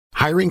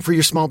Hiring for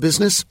your small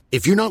business?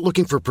 If you're not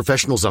looking for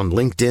professionals on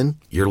LinkedIn,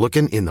 you're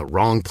looking in the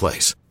wrong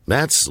place.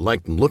 That's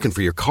like looking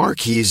for your car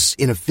keys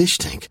in a fish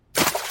tank.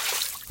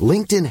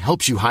 LinkedIn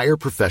helps you hire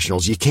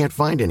professionals you can't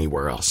find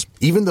anywhere else,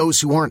 even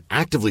those who aren't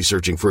actively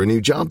searching for a new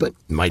job but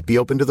might be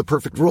open to the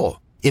perfect role.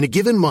 In a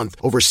given month,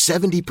 over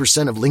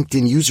 70% of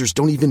LinkedIn users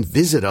don't even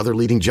visit other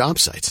leading job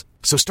sites.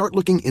 So start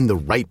looking in the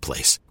right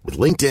place. With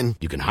LinkedIn,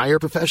 you can hire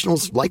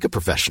professionals like a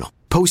professional.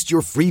 Post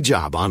your free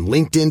job on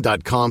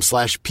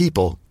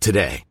linkedin.com/people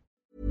today.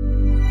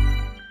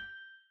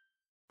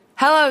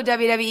 Hello,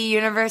 WWE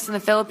Universe in the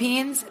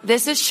Philippines.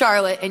 This is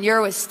Charlotte, and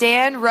you're with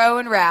Stan, Ro,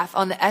 and Raph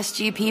on the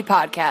SGP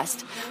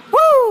podcast.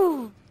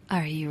 Woo!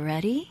 Are you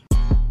ready?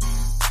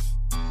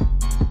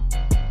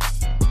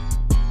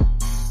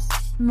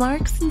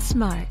 Marks and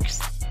Smarks.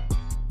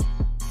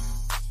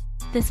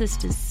 This is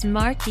the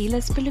Smart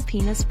Gilas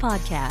Pilipinas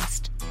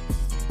podcast.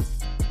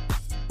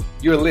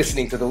 You're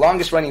listening to the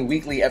longest-running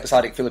weekly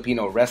episodic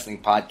Filipino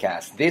wrestling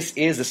podcast. This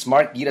is the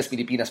Smart Gilas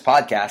Pilipinas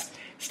podcast.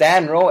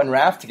 Stan, Ro, and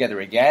Raph together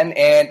again,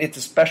 and it's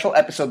a special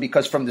episode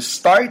because from the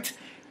start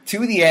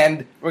to the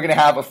end, we're going to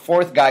have a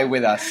fourth guy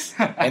with us.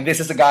 And this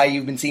is a guy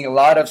you've been seeing a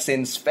lot of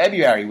since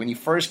February when he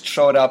first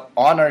showed up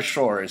on our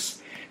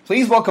shores.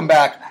 Please welcome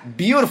back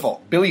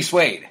beautiful Billy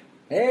Suede.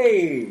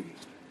 Hey!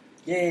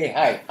 Yay!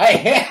 Hi!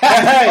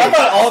 I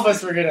thought all of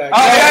us were gonna.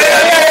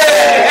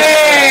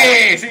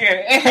 Hey!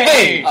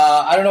 Hey!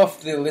 I don't know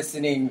if the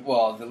listening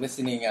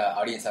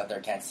audience out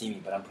there can't see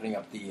me, but I'm putting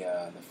up the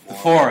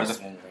four right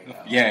now.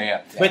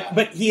 Yeah.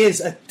 But he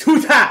is a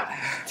two-time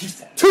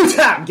guest.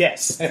 Two-time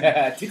guest.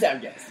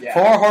 Yeah.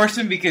 4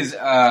 horsemen because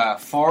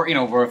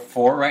we're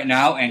 4 right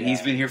now, and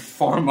he's been here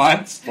 4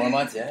 months. 4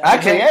 months, yeah.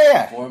 Actually,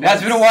 yeah. 4 months.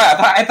 That's been a while.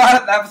 I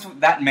thought that was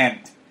what that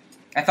meant.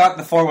 I thought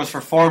the 4 was for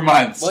 4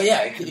 months. Well,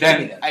 yeah. It could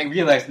then be that. I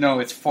realized no,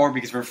 it's 4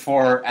 because we're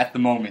 4 at the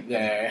moment.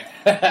 Yeah.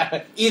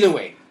 Either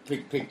way,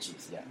 pig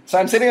cheese. Yeah. So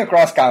I'm sitting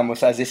across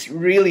Camus has this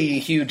really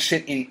huge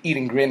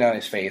shit-eating grin on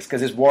his face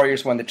because his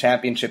Warriors won the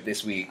championship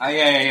this week.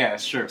 Yeah,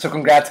 that's true. So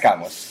congrats,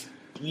 Camus.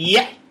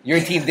 Yep. Your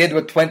team did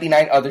what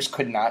 29 others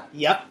could not.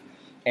 Yep.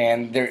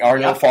 And there are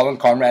no fallen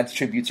comrades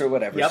tributes or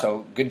whatever. Yep.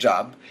 So good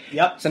job.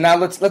 Yep. So now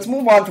let's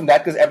move on from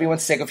that because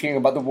everyone's sick of hearing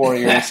about the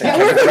Warriors. And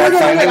Kevin Durant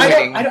finally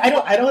winning.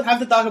 I don't have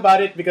to talk about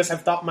it because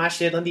I've talked my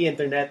shit on the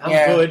internet. I'm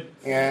good.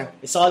 Yeah.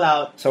 It's all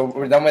out. So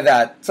we're done with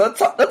that. So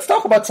let's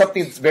talk about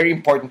something that's very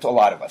important to a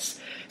lot of us.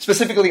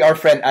 Specifically our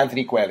friend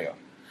Anthony Coelho.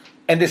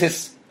 And this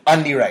is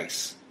Only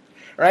Rice.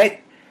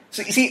 Right?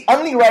 So you see,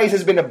 Only Rice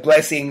has been a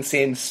blessing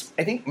since,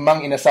 I think,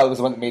 Mang Inasal was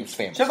the one that made it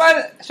famous. Siya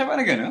ba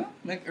na gano'n?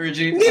 Like,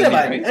 originated Hindi Only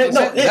naman. Rice?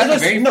 That's the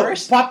very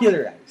first?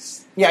 Popularized.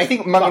 Yeah, I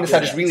think Mang Inasal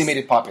just really made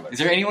it popular. Is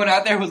there anyone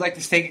out there who'd like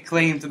to stake a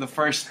claim to the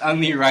first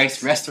Only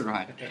Rice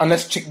restaurant?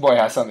 Unless Chick Boy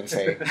has something to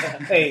say.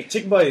 Hey,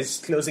 Chick Boy is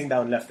closing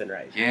down left and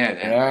right. Yeah.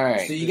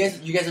 Right. So you guys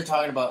are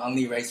talking about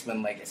Only Rice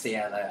when, like, say,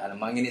 on a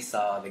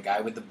Manginisa, the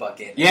guy with the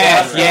bucket.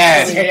 Yes.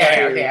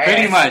 Okay,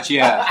 Pretty much,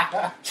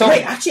 yeah. So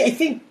wait, actually, I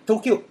think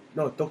Tokyo had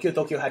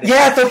it.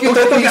 Yeah, Tokyo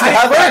used to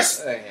have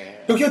first.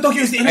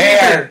 Tokyo is the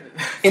innovator.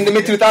 In the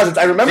mid-2000s,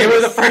 I remember They were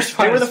the first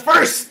ones. They were the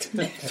first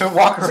to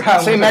walk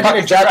around. So imagine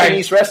a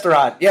Japanese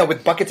restaurant,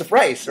 with buckets of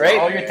rice, right?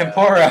 All your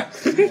tempura.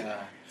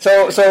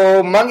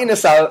 So Mang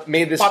Inasal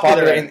made this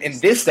popular Popular. in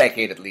this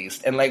decade at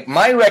least, and like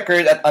my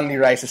record at Only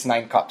Rice is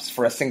 9 cups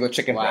for a single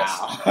chicken breast.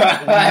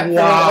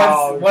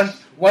 Wow.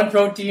 One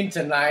protein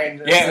to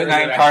 9. Yeah,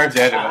 9 carbs.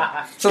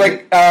 Yeah. So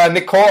like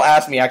Nicole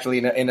asked me actually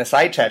in a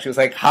side chat, she was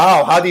like,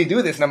 "How do you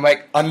do this?" And I'm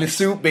like, "Only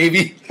soup,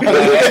 baby."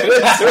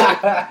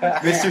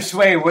 Mr.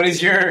 Sway, what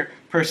is your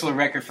personal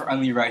record for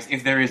Only Rice,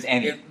 if there is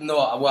any?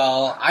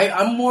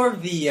 I'm more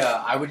of the.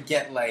 I would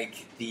get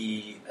like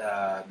the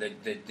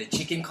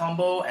chicken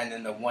combo and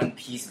then the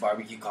 1-piece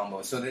barbecue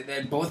combo. So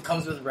that both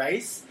comes with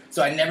rice. So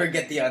I never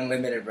get the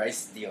unlimited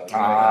rice deal.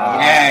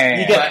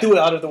 You get 2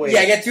 out of the way. Yeah,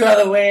 I get 2 out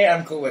of the way.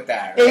 I'm cool with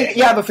that. Right?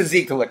 You have a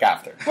physique to look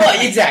after. Well,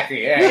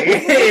 exactly. Yeah.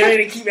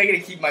 I'm gonna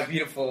keep my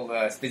beautiful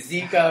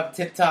physique up,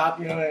 tip top.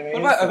 You know what I mean?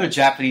 What about other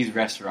Japanese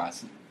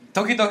restaurants?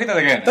 Tokyo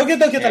talaga yun. Tokyo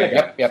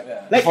talaga.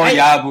 Yep. Like, Before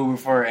Yabu,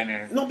 before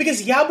no,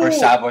 because Yabu or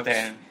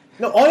Saboten.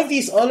 No, all of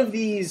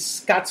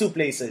these katsu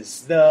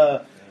places,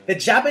 the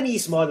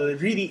Japanese model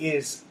really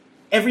is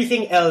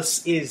everything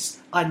else is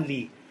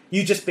only.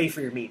 You just pay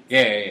for your meat.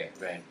 Yeah.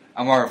 Right.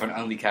 I'm more of an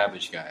only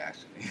cabbage guy,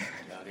 actually.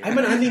 I'm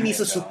an only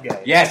miso soup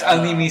guy. Yes,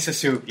 only miso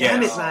soup. Yes.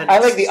 Damn it, man. I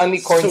like the only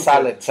corn So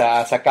salad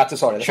sa katsu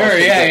sora. That Sure, sounds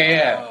pretty good.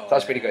 yeah.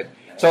 Sounds pretty good.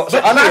 So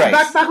But Only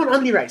Rice. back on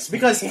Only Rice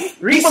because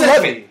People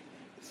love it.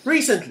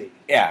 recently,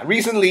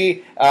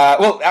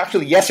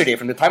 Actually yesterday,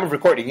 from the time of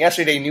recording,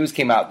 news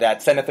came out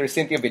that Senator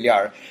Cynthia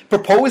Villar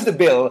proposed a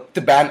bill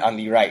to ban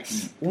Only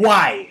Rice.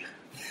 why?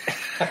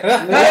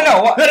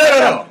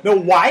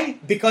 No, why?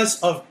 Because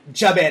of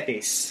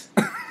diabetes.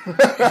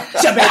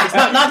 Diabetes,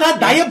 not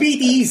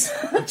diabetes.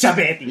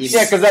 Diabetes.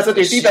 Yeah, because that's what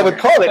your tita would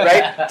call it,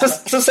 right?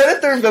 So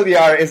Senator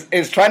Villar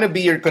is trying to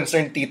be your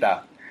concerned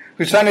tita,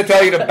 who's trying to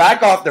tell you to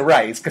back off the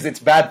rice because it's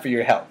bad for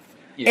your health.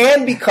 Yeah.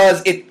 And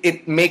because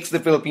it makes the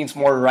Philippines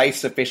more rice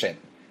sufficient.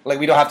 Like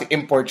we don't have to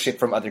import shit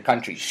from other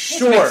countries.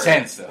 Sure. Makes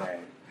sense though.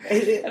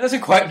 It- That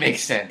doesn't quite make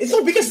sense. it's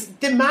not because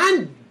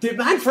demand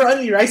for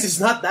only rice is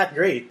not that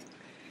great.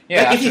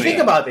 Yeah, Like, if you actually,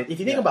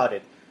 think about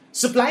it,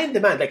 supply and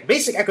demand, like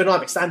basic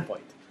economic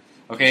standpoint,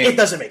 okay, it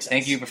doesn't make sense.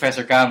 Thank you,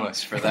 Professor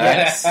Camus, for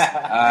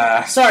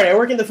that. Sorry, I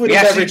work in the food We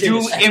and actually beverage do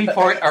industry.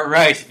 import our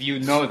rice. If you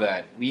know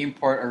that, we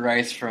import our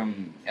rice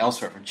from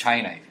elsewhere, from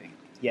China, I think.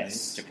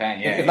 Yes. Japan,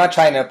 yeah. If not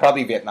China,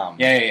 probably Vietnam.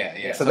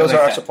 Yeah. So those are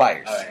our that.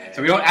 suppliers.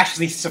 So we don't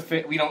actually,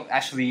 We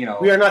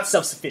are not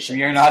self-sufficient.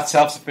 We are not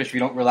self-sufficient.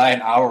 We don't rely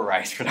on our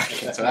rice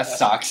production, so that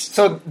sucks.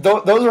 So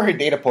those were her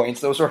data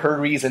points. Those were her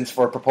reasons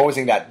for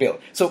proposing that bill.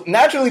 So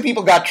naturally,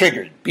 people got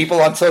triggered.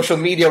 People on social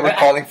media were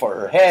calling for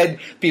her head.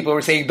 People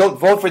were saying, "Don't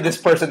vote for this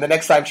person the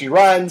next time she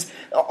runs."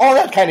 All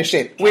that kind of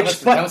shit. Which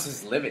is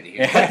livid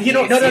here. But you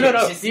know, no.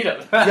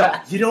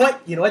 Yeah. You know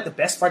what? You know what? The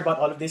best part about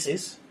all of this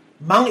is,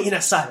 Mang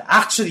Inasal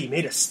actually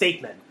made a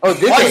statement. Oh,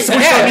 did on they? social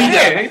Yeah,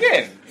 media. they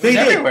did. It They was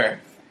did. everywhere.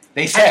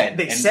 They said.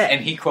 They said. And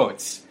he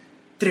quotes.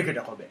 Triggered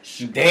ako, besh.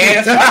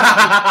 Damn.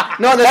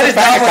 No, That is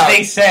not what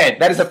they said.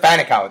 That is a fan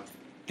account.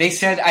 They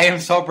said, "I am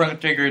sobrang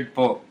triggered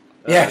po."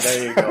 Yes.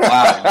 There you go.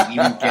 Wow, you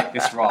even get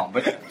this wrong.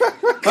 But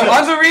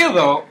on the real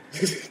though,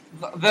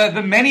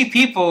 the many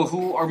people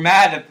who are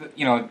mad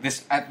at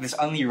this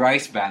only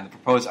rice ban, the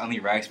proposed only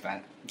rice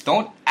ban,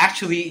 don't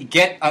actually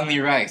get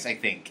only rice. I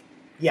think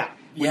Yeah.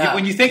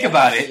 when you think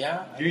about it,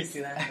 I can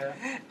see that.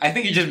 I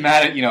think you're just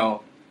mad at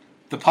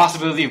the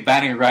possibility of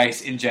banning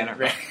rice in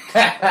general.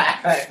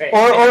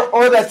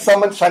 Or that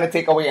someone's trying to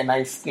take away a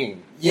nice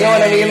thing. You know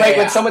what I mean? Like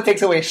when someone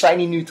takes away a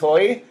shiny new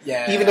toy,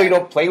 even though you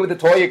don't play with the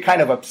toy, you're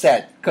kind of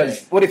upset.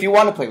 Because what if you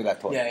want to play with that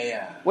toy?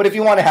 Yeah. What if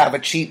you want to have a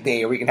cheat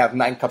day where you can have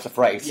 9 cups of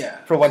rice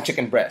for 1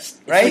 chicken breast,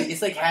 right?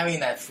 It's like having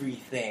that free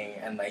thing,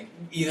 and like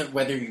either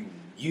whether you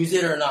use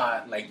it or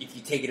not, like if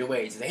you take it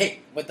away, it's like, hey,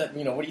 what are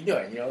you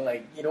doing?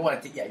 Like you don't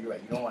want to. Yeah, you're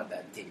right. You don't want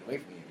that to take it away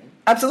from you. Right?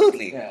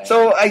 Absolutely. Yeah.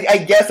 So I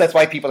guess that's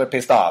why people are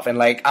pissed off. And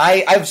like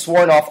I've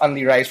sworn off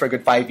only rice for a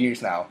good 5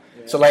 years now.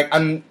 Yeah. So like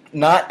I'm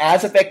not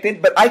as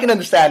affected, but I can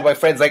understand why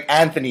friends like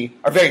Anthony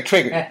are very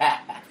triggered.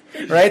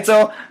 Right?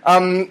 So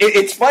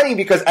it's funny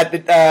because at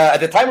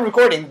the time of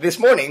recording this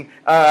morning,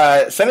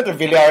 Senator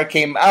Villar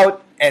came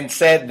out and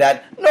said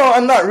that, no,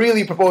 I'm not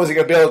really proposing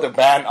a bill to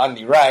ban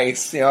only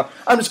rice.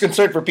 I'm just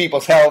concerned for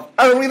people's health.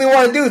 I don't really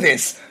want to do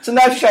this. So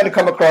now she's trying to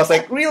come across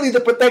like really the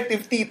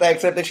protective tita,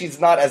 except that she's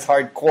not as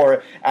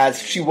hardcore as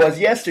she was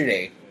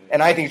yesterday.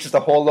 And I think it's just a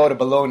whole load of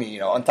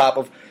baloney, on top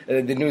of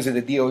the news of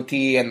the DOT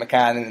and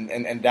McCann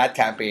and that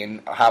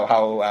campaign,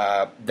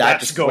 how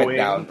that just went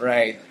down.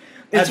 Right.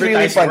 It's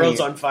really funny. World's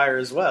on fire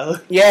as well.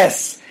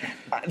 Yes.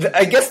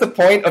 I guess the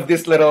point of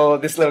this little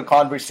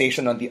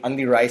conversation on the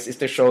only rice is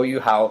to show you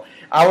how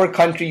our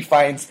country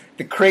finds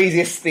the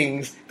craziest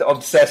things to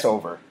obsess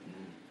over.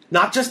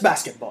 Not just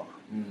basketball.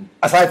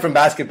 Aside from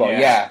basketball,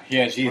 yeah.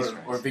 Yeah, geez.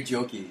 Or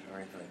videoke or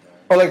anything like that.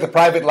 Or like the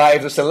private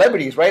lives of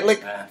celebrities, right?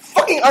 Like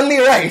fucking only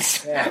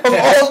rice. Of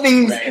all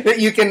things that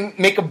you can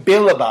make a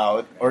bill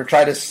about or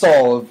try to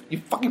solve,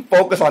 you fucking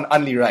focus on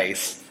only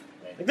rice.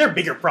 Like, there are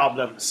bigger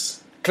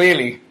problems.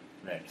 Clearly.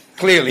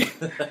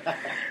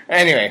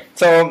 Anyway,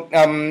 so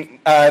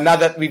now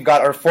that we've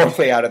got our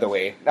foreplay out of the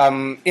way,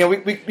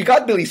 we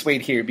got Billy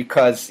Suede here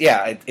because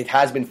it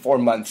has been 4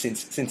 months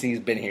since he's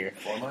been here.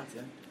 4 months,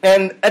 yeah.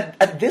 And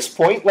at this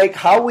point, like,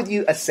 how would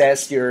you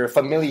assess your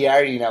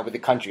familiarity now with the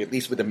country, at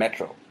least with the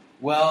metro?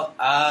 Well,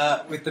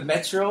 with the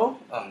metro,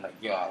 oh my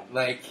god!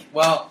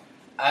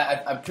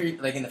 I'm pretty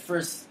like in the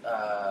first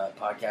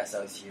podcast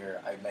I was here,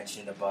 I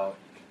mentioned about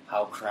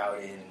how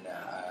crowded and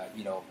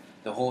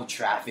the whole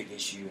traffic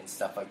issue and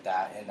stuff like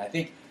that. And I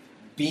think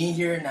being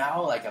here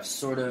now, like I've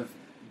sort of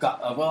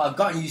I've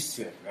gotten used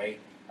to it, right?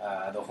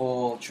 The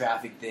whole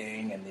traffic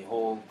thing and the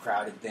whole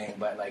crowded thing,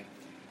 but like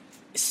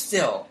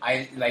still,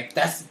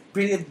 that's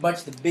pretty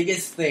much the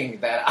biggest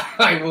thing that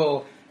I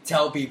will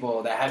tell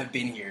people that haven't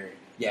been here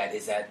yet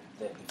is that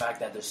the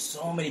fact that there's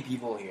so many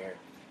people here,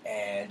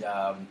 and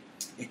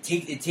it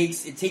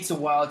takes a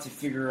while to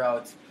figure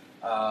out,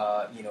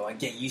 and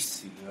get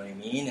used to. You know what I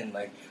mean? And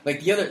like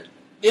the other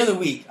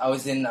week, I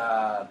was in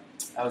Manila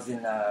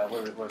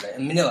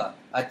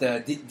at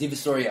the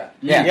Divisoria.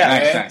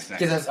 Nice.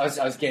 Because I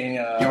was getting.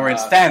 You were in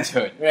Stan's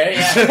hood, right?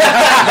 Yeah.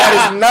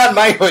 That is not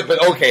my hood,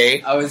 but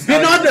okay. I was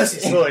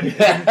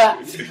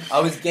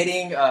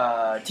getting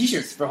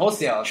T-shirts for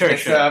wholesale. Sure.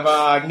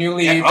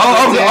 Newly. Stan!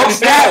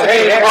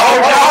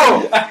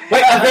 Oh no!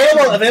 Wait,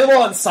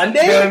 available on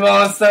Sunday? Available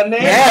on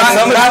Sunday.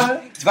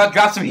 Yeah, it's about to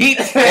drop some heat.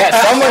 Yeah,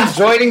 someone's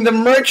joining the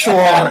merch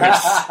wars.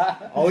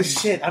 Oh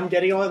shit! I'm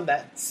getting on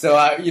that. So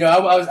I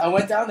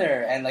went down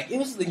there and like it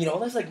was it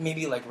was like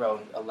maybe like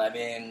around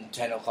 11,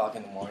 10 o'clock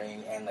in the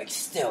morning, and like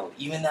still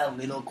even that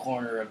little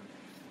corner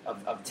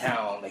of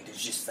town, like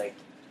there's just like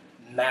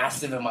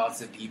massive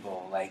amounts of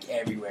people like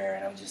everywhere,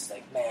 and I'm just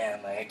like,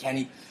 man, like I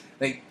can't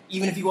like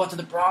even if you go out to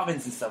the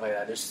province and stuff like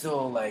that, there's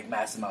still like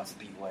massive amounts of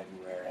people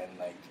everywhere, and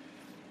like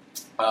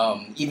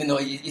even though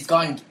it's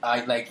gotten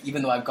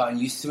even though I've gotten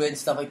used to it and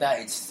stuff like that,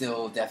 it's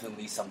still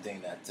definitely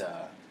something that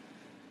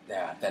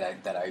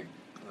I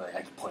like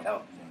I can point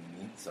out. You know what I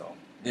mean? So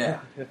yeah.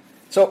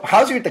 So,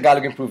 how's your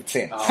Tagalog improved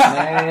since?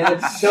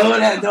 Oh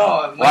man,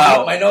 no.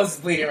 Wow. My nose is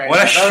bleeding right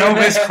What now. a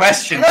showbiz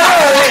question.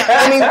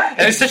 I mean,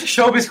 It is such a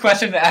showbiz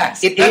question to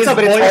ask. it That's is, a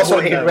but it's boy also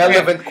wonder. an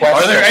irrelevant question.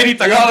 Are there any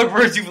Tagalog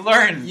words you've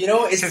learned? You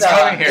know, it's since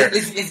coming here?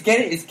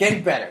 it's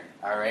getting better.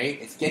 All right,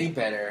 it's getting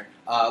better.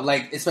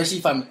 Like especially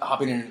if I'm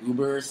hopping in an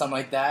Uber or something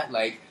like that,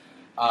 like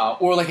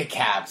or like a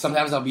cab.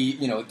 Sometimes I'll be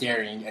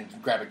daring and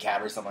grab a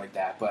cab or something like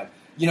that. But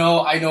I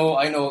know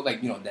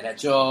like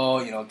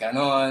derecho,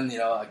 ganon,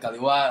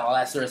 kaliwa, all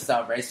that sort of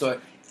stuff, right? So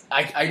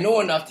I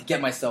know enough to get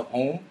myself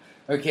home,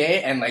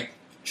 okay, and like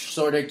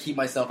sort of keep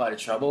myself out of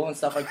trouble and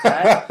stuff like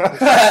that.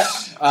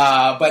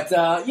 But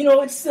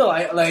it's still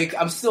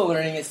I'm still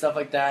learning and stuff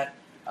like that.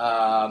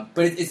 But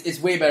it's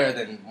way better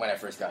than when I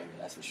first got here.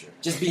 That's for sure.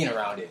 Just being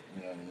around it,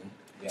 you know what I mean?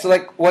 Yeah. So,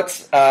 like,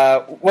 what's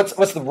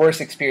the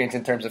worst experience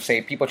in terms of,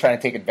 say, people trying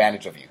to take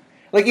advantage of you?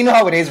 Like, you know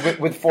how it is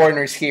with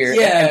foreigners here,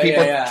 and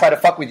people try to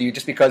fuck with you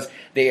just because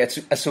they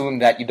assume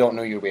that you don't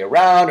know your way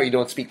around or you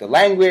don't speak the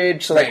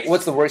language. So, like, Right.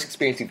 what's the worst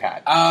experience you've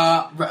had?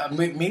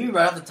 Maybe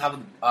right off the top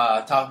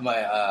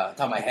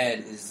of my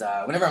head is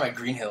whenever I'm at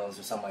Green Hills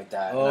or something like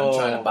that, and I'm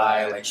trying to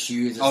buy like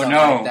shoes or something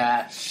like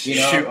that.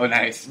 Shoot, oh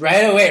nice.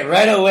 Right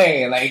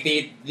away, like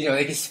they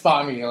can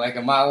spot me like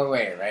a mile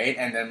away, right?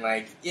 And then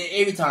like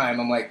every time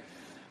I'm like,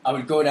 I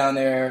would go down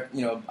there,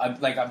 I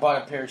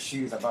bought a pair of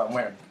shoes. I'm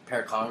wearing a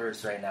pair of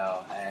Converse right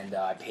now, and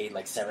I paid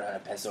like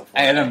 700 peso for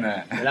it. I love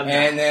that. And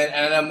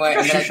I'm like,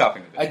 Go and then shoe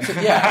shopping a bit.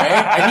 right?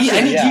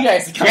 I need you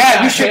guys to come.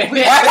 Yeah, we should.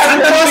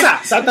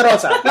 Santa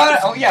Rosa.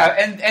 Oh yeah,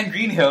 and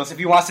Green Hills. If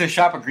he wants to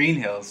shop at Green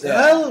Hills,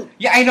 Well,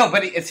 yeah, I know,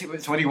 but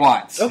it's what he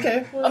wants.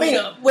 okay. I mean,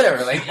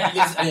 whatever. Like,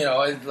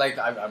 like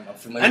I'm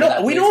familiar. I with know.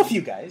 that We place. know a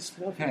few guys.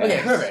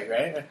 Okay, perfect,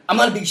 right? I'm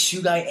not a big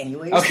shoe guy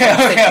anyway. Okay.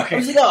 I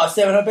was like, oh,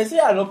 700 pesos,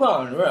 yeah, no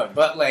problem.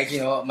 But like,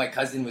 my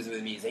cousin was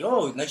with me. He's like,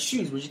 oh, nice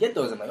shoes. Where'd you get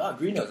those? I'm like, oh,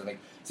 Green Hills. I'm like,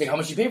 he's like, how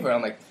much you pay for it?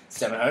 I'm like,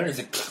 700.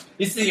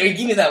 He's like, he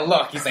gave me that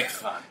look. He's like,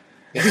 fuck.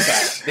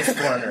 This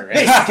foreigner, right?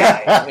 This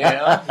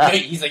guy,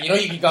 He's like,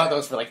 you got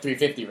those for like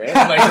 350, right?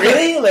 I'm like,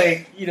 really?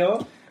 Like,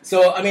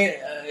 So I mean,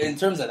 in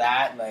terms of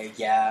that, like,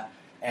 yeah,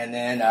 and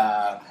then.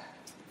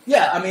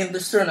 Yeah, I mean,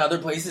 there's certain other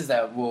places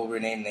that will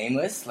remain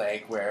nameless,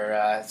 like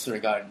where sort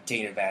of got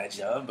taken advantage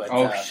of. But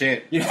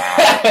Shit!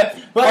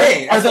 but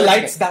hey, Are the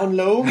lights down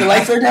low? The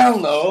lights are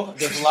down low.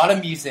 There's a lot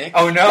of music.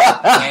 Oh no!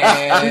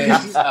 And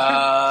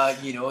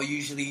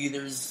usually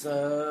there's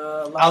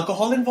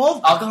Alcohol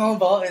involved? alcohol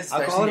involved.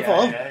 Alcohol especially,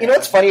 involved. yeah. You know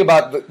what's funny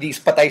about these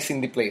patay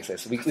sindi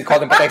places? We call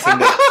them patay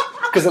sindi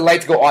because the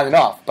lights go on and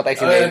off. Patay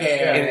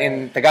sindi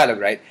in Tagalog,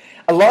 right?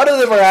 A lot of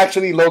them are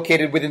actually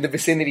located within the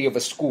vicinity of a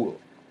school.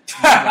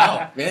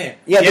 Wow, really?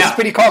 Yeah, that's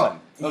pretty common.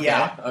 Okay,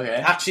 Yeah. okay.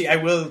 Actually, I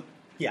will.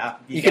 Yeah,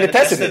 You can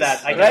attest to this,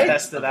 that. I can right?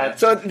 attest to that.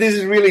 So this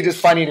is really just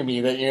funny to me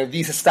that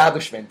these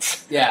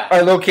establishments Yeah.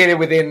 are located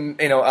within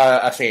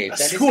a say A That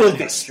is school kind of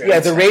district. yeah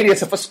the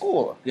radius of a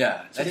school.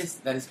 Yeah, that is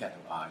kind of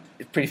odd.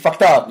 It's pretty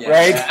fucked up, Yeah.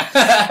 right?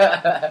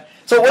 Yeah.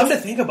 So Come what's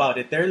to think about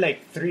it, there are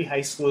like 3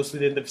 high schools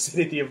within the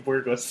vicinity of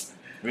Burgos.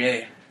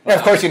 Really? yeah,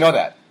 of course you know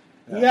that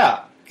Yeah,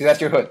 because that's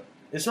your hood.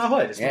 it's not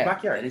hood. It's my Yeah.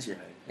 backyard. That is your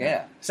hood.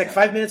 Yeah. It's like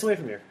 5 minutes away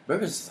from here.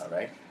 Burgos is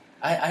alright.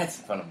 I had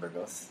some fun on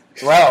Burgos.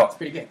 Wow. It's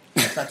pretty good.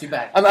 It's not too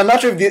bad. I'm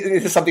not sure if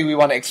this is something we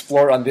want to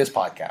explore on this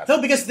podcast.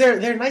 No, because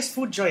they're nice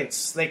food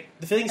joints, like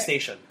the filling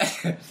station.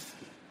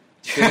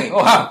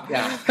 Wow.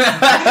 Yeah.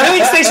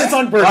 Filling station's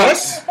on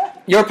Burgos.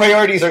 Your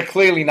priorities are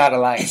clearly not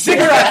aligned.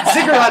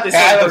 Ziggurat is Yeah,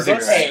 I on love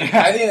Burgos. Ziggurat. Hey,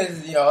 I think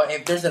it's,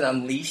 if there's an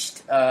Unleashed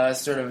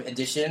sort of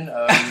edition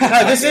of...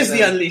 No, this is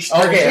the Unleashed.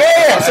 Okay.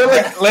 Yeah, so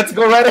let's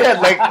go right ahead.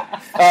 Like,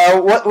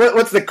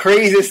 what's the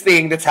craziest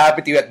thing that's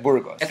happened to you at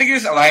Burgos? I think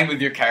it's aligned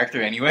with your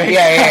character anyway.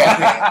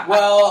 Yeah.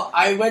 Well,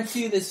 I went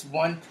to this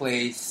one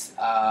place.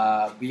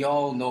 We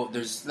all know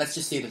let's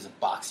just say there's a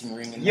boxing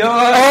ring in Yo, there.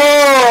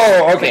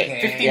 Oh, okay.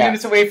 15 Yeah.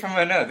 minutes away from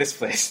this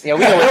place. Yeah,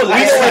 we know where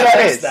that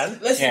is.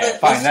 Let's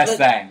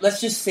dang.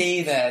 Let's just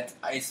say that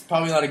it's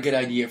probably not a good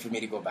idea for me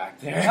to go back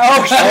there.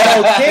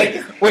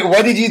 Okay. Wait,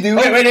 what did you do?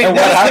 Wait, And what did it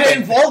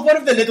happened? involve one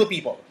of the little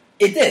people?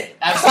 It did.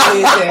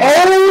 Absolutely it did.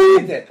 Oh!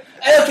 It did.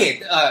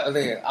 Okay,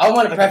 I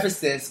want to preface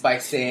this by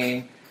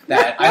saying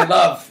that I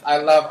love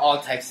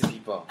all types of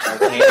people.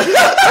 Okay,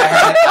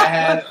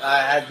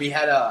 we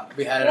had a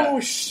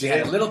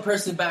little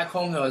person back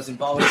home that was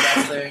involved with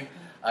wrestling.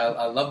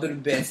 I loved them to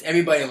bits.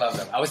 Everybody loved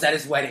them. I was at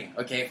his wedding.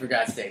 Okay, for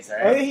God's sakes, all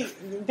right.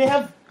 They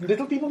have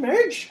little people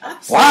marriage?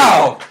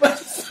 Wow.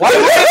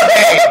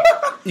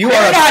 You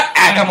They're are not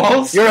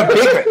animals. you're a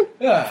baker.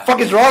 Yeah.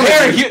 Fuck is wrong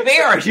with you? They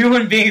are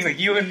human beings like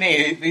you and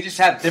me. They just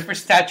have different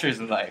statures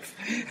in life.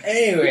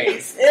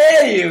 Anyways,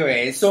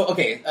 so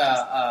okay.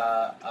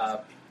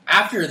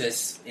 After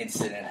this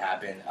incident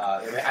happened,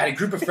 I had a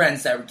group of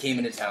friends that came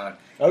into town.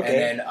 Okay. And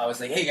then I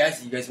was like, hey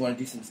guys, you guys want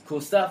to do some cool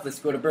stuff? Let's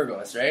go to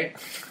Burgos, right?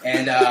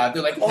 And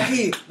they're like,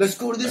 okay, let's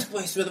go to this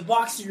place with a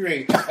boxing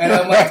ring. And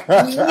I'm like, no!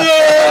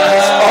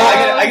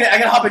 I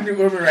gotta hop into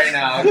Uber right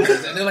now. And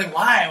they're like,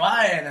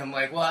 why? And I'm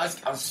like, well, I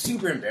was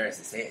super embarrassed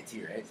to say it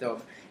too, right?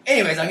 So,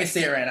 anyways, I'm gonna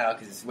say it right now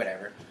because it's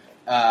whatever.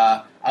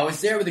 I was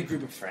there with a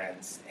group of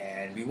friends,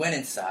 and we went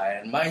inside.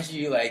 And mind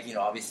you, like, you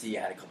know, obviously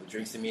I had a couple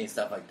drinks with me and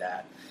stuff like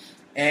that.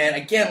 And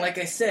again, like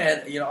I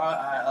said, you know,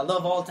 I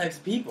love all types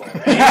of people,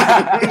 right?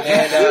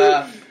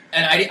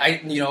 and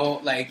I, you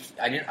know, like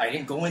I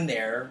didn't go in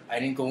there. I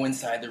didn't go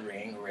inside the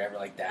ring or whatever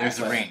like that. There's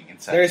a ring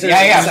inside. There's a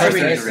yeah,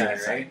 ring there's inside, a ring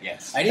inside, right?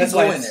 Yes. I didn't That's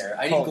why go in it's there.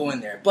 I didn't called. go in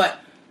there. But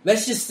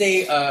let's just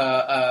say,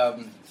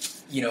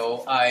 you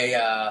know,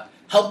 I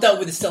helped out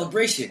with the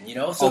celebration. You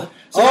know, so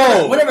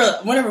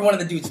whenever one of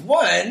the dudes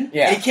won,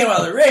 and he came out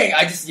of the ring,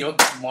 I just, you know,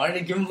 wanted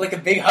to give him like a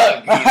big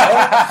hug. You know,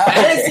 I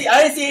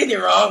didn't see anything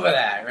wrong with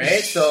that,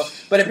 right? So,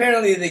 but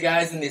apparently the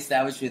guys in the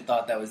establishment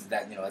thought you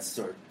know, that's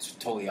sort of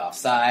totally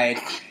offside,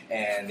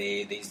 and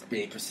they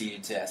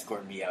proceeded to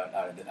escort me out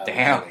of the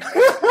Damn. building,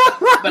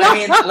 right? But I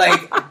mean,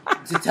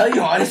 like, to tell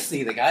you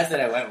honestly, the guys that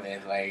I went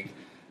with, like,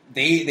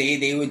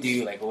 they would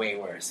do like way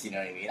worse, you know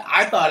what I mean?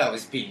 I thought I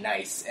was being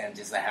nice and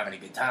just like having a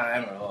good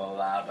time or blah blah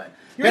blah, but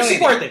You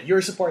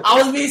were supportive.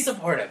 I was being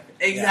supportive,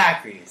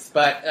 exactly. Yeah.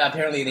 But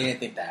apparently they didn't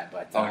think that.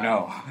 But Oh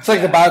no! It's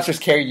like the bouncers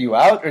carried you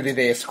out, or did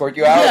they escort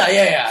you out?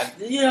 Yeah.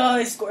 You know,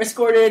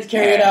 escorted,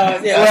 carried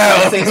out. Yeah,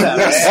 Well. say so,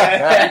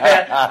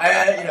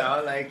 right? You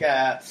know, like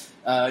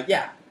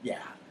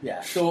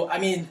yeah. So I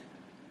mean,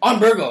 on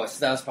Burgos,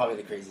 that was probably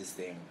the craziest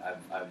thing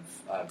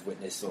I've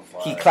witnessed so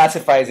far. He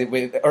classifies it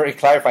with, or he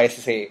clarifies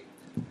to say,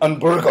 on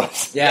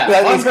Burgos. Yeah,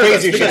 That on is Burgos,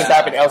 crazy. It should because-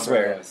 happen on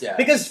elsewhere. Burgos, yeah.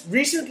 Because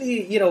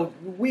recently, you know,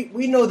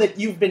 we know that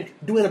you've been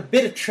doing a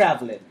bit of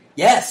traveling.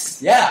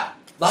 Yes, yeah.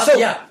 So-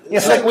 yeah.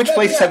 Yes, like which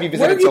places have you Where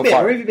have visited you so been?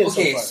 far? Where have you been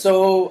Okay,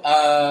 so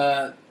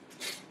far?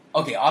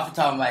 so okay, off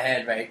the top of my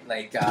head, right,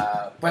 like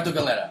Puerto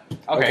Galera.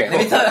 Okay, Let me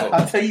cool, tell cool.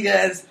 I'll tell you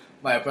guys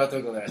my Puerto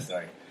Galera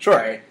story. Sure.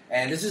 Right?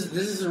 And this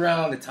is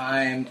around the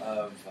time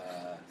of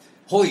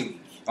Holy Week.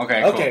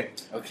 Okay, cool. Okay,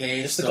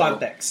 Okay, just so, the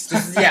context.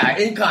 Yeah,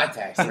 in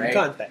context, right? In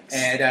context.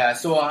 And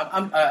so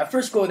I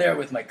first go there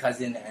with my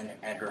cousin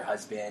and her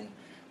husband.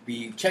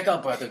 We check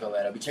out Puerto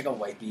Galera. We check out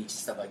White Beach and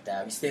stuff like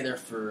that. We stay there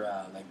for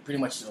like pretty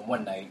much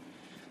one night.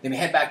 Then we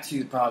head back to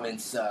the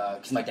province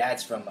because my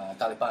dad's from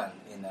Talipan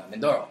in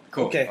Mindoro.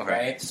 Cool. Okay.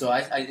 Right? So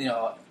I you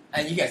know,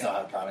 and you guys know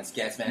how the province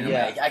gets, man.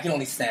 Yeah. I'm like, I can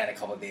only stand a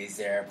couple of days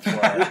there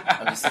before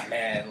I'm just like,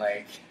 man,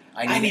 like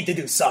I need to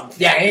do something.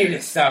 yeah, I need to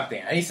do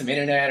something. I need some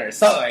internet or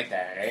something like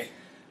that, right?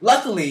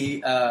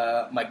 Luckily,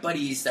 my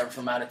buddies that were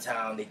from out of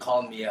town, they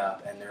called me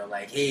up and they're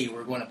like, "Hey,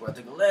 we're going to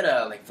Puerto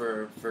Galera, like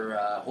for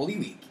Holy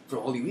Week, for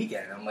Holy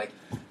Weekend." And I'm like,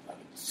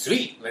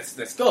 "Sweet,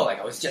 let's go!"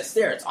 Like I was just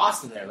there. It's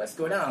awesome there. Let's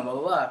go down, blah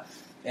blah blah.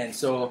 And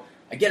so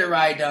I get a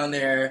ride down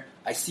there.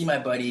 I see my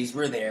buddies.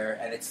 We're there,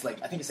 and it's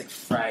like I think it's like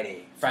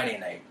Friday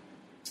night,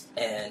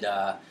 and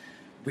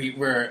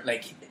we're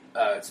like.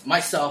 It's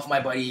myself,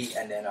 my buddy,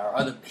 and then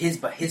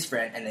his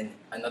friend, and then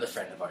another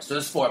friend of ours. So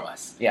there's four of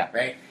us. Yeah.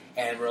 Right.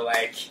 And we're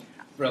like,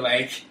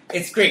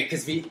 it's great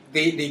because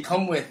they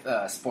come with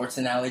sports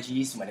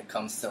analogies when it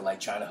comes to like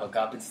trying to hook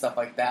up and stuff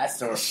like that.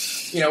 So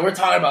you know we're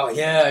talking about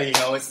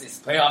it's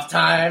playoff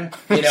time.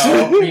 You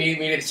know we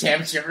need a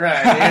championship run.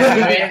 You know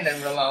what I mean? And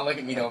then we're all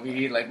looking, we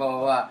need like blah blah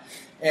blah.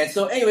 And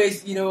so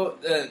anyways,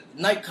 the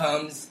night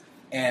comes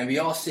and we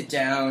all sit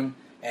down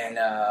and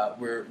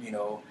we're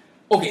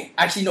Okay,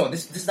 actually no. That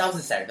was the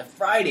Saturday. The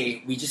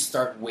Friday we just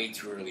start way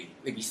too early.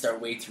 Like we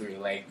start way too early.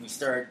 Like we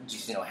start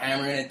just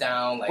hammering it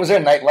down. Like Was there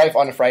nightlife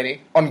on a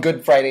Friday? On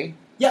Good Friday?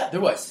 yeah,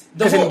 there was.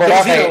 Because in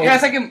Boracay, Yeah,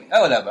 it's like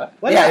wala ba?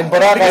 Well, Yeah, in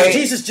Boracay- because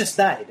Jesus just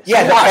died.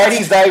 yeah, the what?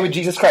 parties die with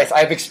Jesus Christ.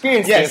 I've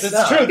experienced Yes, this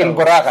it's true, in though.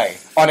 Boracay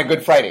on a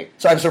Good Friday.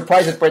 So I'm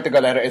surprised that Puerto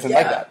Galera isn't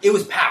like that. It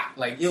was packed.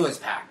 Like it was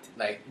packed.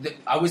 Like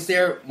I was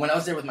there when I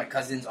was there with my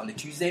cousins on the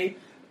Tuesday.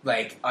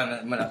 Like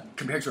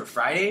compared to a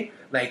Friday,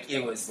 like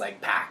it was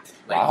like packed.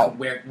 Like Wow.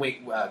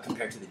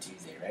 compared to the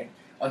Tuesday, right?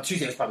 On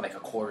Tuesday it was probably like a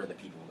quarter of the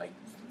people. Like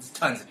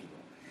tons of people.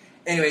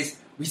 Anyways,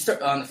 we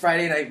start on the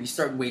Friday night. We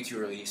start way too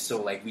early,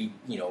 so like we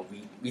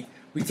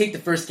take the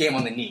first game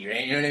on the knee,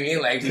 right? You know what I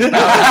mean?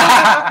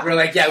 Like we're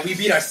like, yeah, we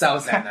beat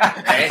ourselves that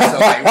night, right? So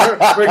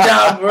like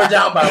we're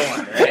down by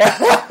one, right?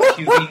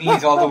 QB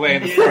knees all the way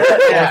in the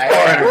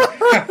Yeah.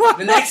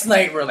 The next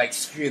night we're like,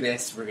 screw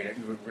this. We're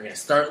gonna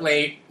start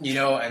late,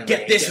 and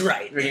Get this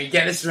right. We're gonna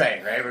get this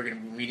right, right?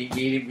 We need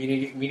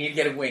to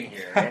get a win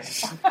here,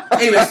 right?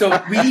 Anyway,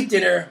 so we eat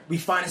dinner. We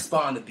find a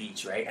spot on the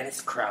beach, right? And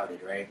it's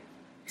crowded, right?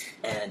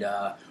 And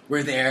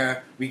we're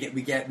there. We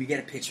get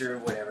a picture or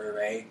whatever,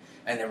 right?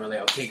 And then we're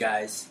like, okay,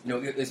 guys,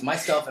 it's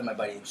myself and my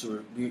buddy. So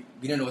we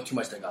didn't know too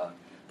much Tagalog,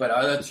 but our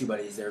other two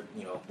buddies, they're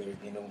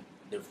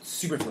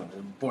super fluent.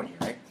 They're born here,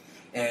 right?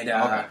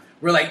 And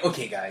we're like,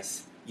 okay,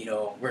 guys,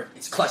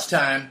 it's clutch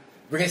time.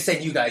 We're gonna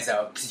send you guys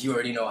out because you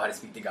already know how to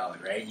speak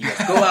Tagalog, right? You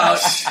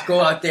guys go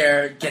out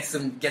there, get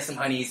some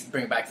honeys,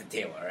 bring it back to the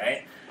table, all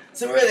right?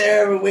 So we're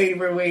there,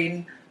 we're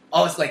waiting.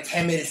 Oh, it's like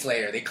 10 minutes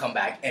later, they come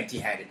back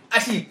empty-handed.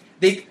 Actually,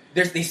 they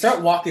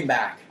start walking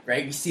back,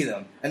 right? We see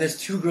them, and there's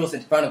two girls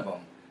in front of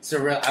them. So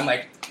I'm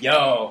like,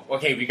 yo,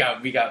 okay,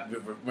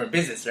 we're in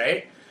business,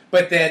 right?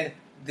 But then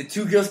the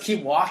two girls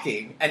keep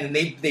walking, and then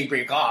they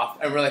break off,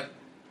 and we're like,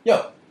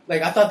 yo,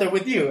 Like, I thought they're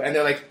with you. And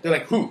they're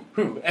like, who?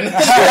 And then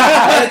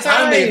by the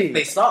time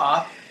they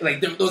saw,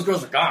 like, those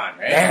girls are gone,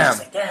 right? Damn.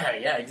 Like,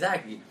 yeah,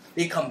 exactly.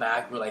 They come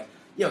back, we're like,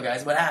 yo,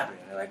 guys, what happened?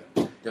 And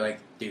they're like,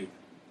 dude,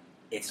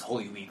 it's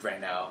Holy Week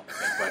right now in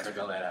Puerto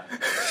Galera.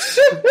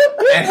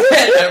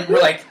 and we're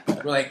like,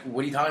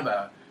 what are you talking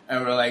about?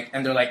 And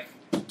they're like,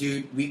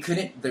 dude, we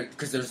couldn't,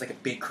 because there's like a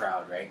big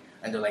crowd, right?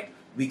 And they're like,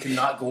 we could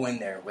not go in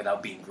there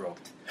without being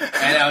groped.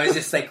 And I was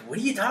just like, what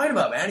are you talking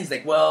about, man? He's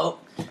like, well,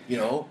 you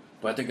know,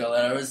 Puerto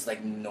Galera is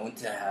like known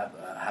to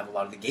have a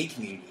lot of the gay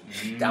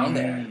community down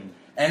there.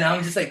 And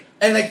I'm just like,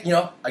 you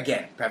know,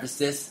 again, preface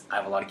this, I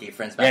have a lot of gay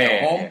friends back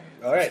at home. Yeah.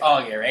 All right. It's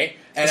all gay, right?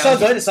 And It's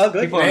all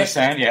good. People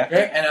understand, yeah.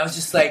 Right? And I was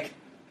just like,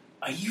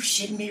 are you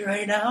shitting me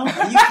right now?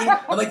 Are you kidding?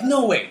 I'm like,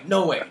 no way.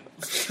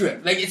 Screw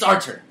it. Like, it's our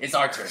turn.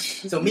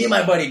 So me and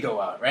my buddy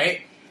go out,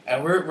 right?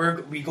 And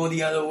we go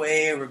the other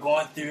way. We're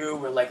going through.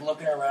 We're like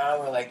looking around.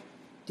 We're like,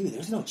 dude,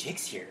 there's no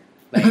chicks here.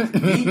 Like,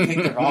 we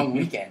picked the wrong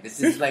weekend. This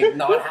is like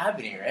not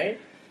happening, right?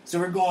 So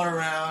we're going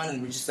around,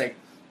 and we're just like,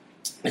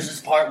 there's this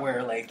part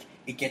where like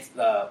it gets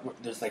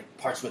there's like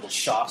parts where there's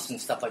shops and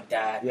stuff like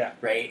that,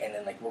 right? And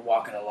then like we're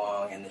walking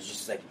along, and there's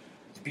just like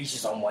the beach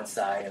is on one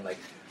side, and like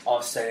all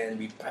of a sudden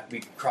we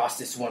cross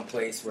this one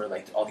place where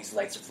like all these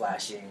lights are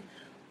flashing.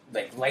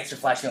 Like, lights are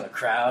flashing on the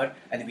crowd,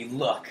 and then we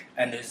look,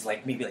 and there's,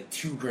 like, maybe, like,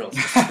 2 girls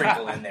just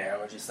sprinkled in there,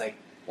 and we're just like,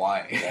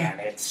 why? Damn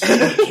it,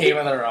 we came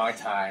at the wrong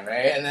time,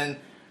 right? And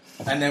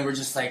then we're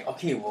just like,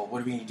 okay, well,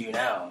 what do we need to do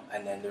now?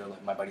 And then they're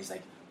like, my buddy's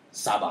like,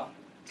 Sabang.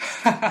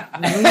 Yeah,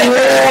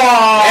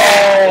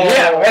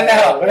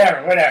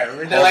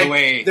 whatever.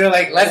 They're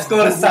like, let's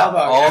go to Sabang.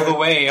 All the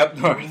way up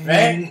north.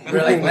 Right?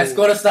 We're like, let's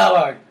go to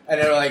Sabang. And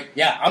they were like,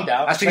 yeah, I'm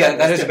down. Actually,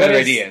 that is a better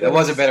idea. That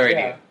was a better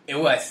idea. It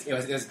was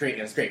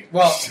great.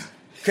 Well,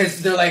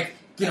 because they're like,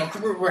 you know,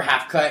 we're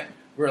half cut.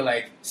 We're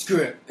like, screw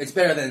it. It's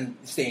better than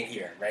staying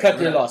here, right? Cut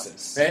your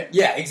losses. Right?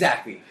 Yeah,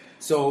 exactly.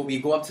 So we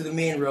go up to the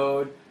main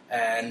road,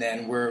 and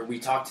then we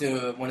talk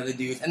to one of the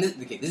dudes. And this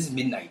is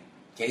midnight.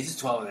 Okay, this is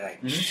 12 of the night.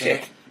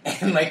 Shit.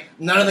 And like,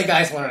 none of the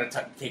guys wanted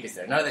to take us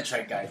there. None of the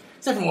trike guys,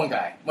 except for one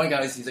guy. One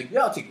guy he's like,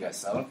 yeah, I'll take you guys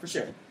to Salon for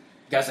sure. The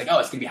guy's like, oh,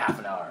 it's gonna be half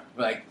an hour.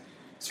 We're like,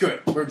 screw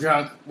it. We're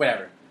drunk.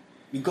 Whatever.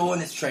 We go on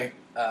this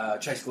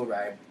tricycle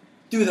ride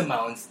through the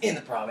mountains in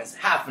the province.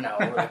 Half an hour.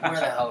 We're like, where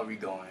the hell are we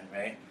going?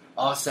 Right?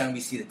 All of a sudden, we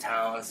see the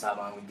town,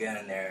 Sabang. We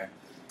get in there,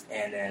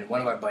 and then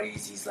one of our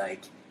buddies, he's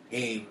like,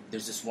 hey,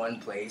 there's this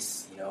one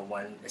place, you know,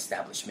 one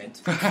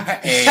establishment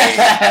that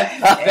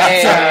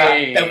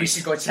we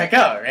should go check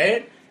out,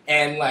 right?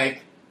 And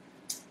like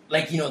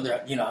you know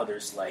how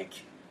there's like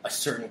a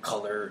certain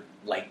color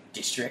light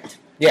district.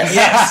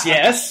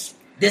 Yes.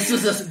 This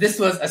was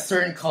a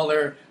certain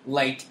color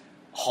light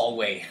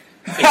hallway,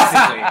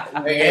 basically.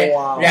 Okay?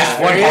 Wow.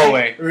 Yeah, one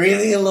hallway.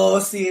 Really low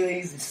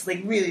ceilings, just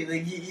like really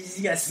like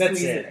you got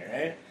squeeze in there,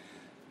 right?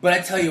 But I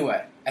tell you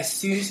what. As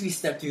soon as we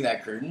stepped through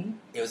that curtain,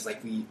 it was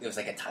like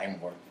a time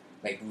warp.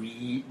 Like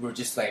we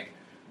just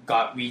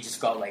got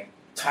like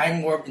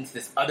time warped into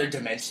this other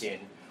dimension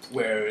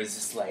where it was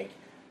just like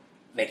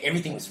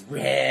everything was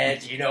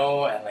red, you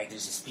know, and like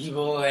there's just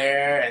people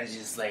there and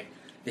just like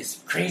this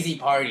crazy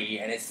party,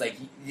 and it's like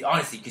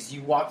honestly because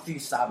you walk through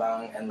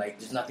Sabang and like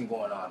there's nothing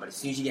going on, but as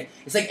soon as you get,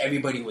 it's like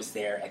everybody was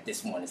there at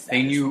this one.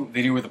 They knew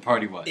where the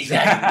party was.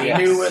 Exactly, they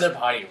knew where the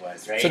party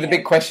was, right? So the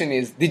big question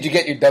is, did you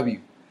get your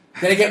W?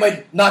 Did I get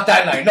my... Not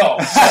that night, no.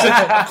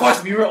 Of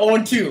course, we were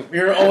 0-2. We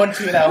were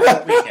 0-2 that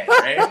whole weekend,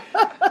 right?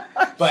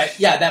 But,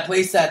 yeah, that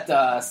place at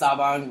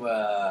Sabang,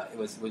 it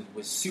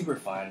was super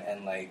fun.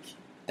 And, like,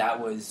 that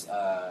was...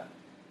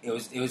 It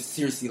was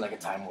seriously like a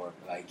time warp.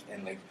 Like,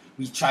 and, like,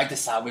 we tried to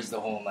salvage the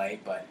whole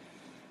night, but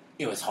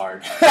it was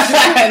hard.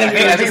 And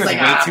then I think it was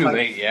way too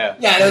late, yeah.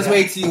 Yeah, it was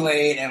way too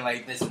late, and,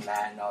 like, this and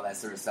that and all that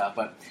sort of stuff.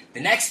 But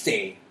the next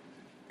day...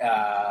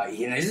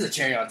 this is a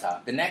cherry on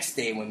top. The next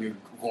day when we were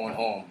going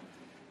home,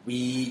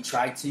 we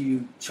tried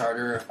to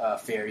charter a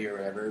ferry or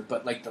whatever,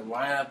 but like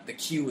the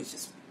queue was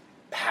just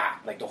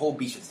packed. Like the whole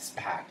beach was just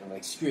packed. I'm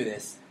like, screw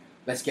this.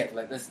 Let's get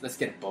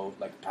a boat,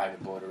 like a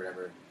private boat or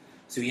whatever.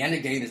 So we ended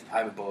up getting this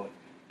private boat,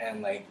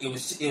 and like it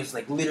was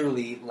like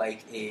literally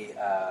like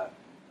a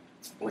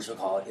what you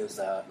call it? It was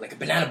like a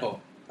banana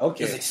boat.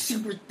 Okay. It was like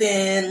super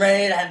thin,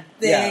 right? It had a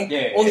thing.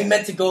 Yeah, only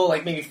meant to go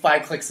like maybe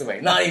 5 clicks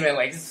away. Not even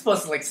like it's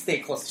supposed to like stay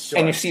close to shore.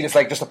 And you see it's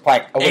like just a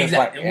plank, a wooden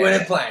plank. Exactly,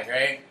 wooden plank,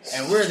 right?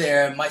 And we're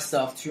there,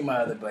 myself, 2 of my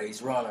other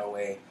buddies, we're on our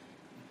way.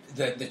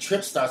 The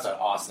trip starts out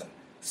awesome.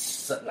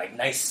 Like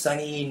nice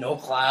sunny, no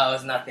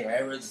clouds, nothing,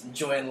 right? We're just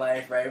enjoying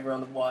life, right? We're on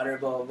the water,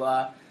 blah, blah,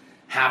 blah.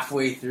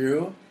 Halfway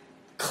through,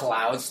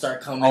 clouds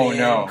start coming in.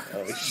 No.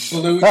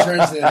 Blue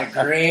turns into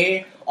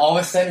gray. All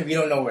of a sudden, we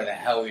don't know where the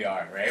hell we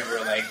are, right?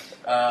 We're like...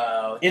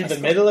 in the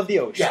middle of the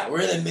ocean. Yeah,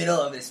 we're in the middle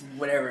of this,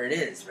 whatever it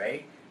is,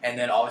 right? And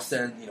then all of a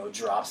sudden, you know,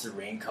 drops of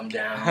rain come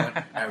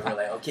down, and we're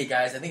like, okay,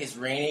 guys, I think it's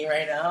raining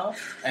right now,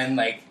 and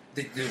like,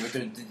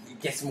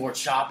 it gets more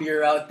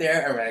choppier out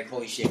there, and we're like,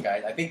 holy shit,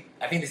 guys, I think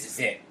this is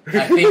it.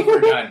 I think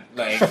we're done.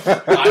 Like,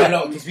 I don't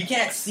know, because we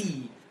can't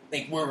see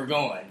like where we're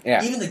going.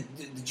 Yeah. Even the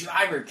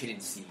driver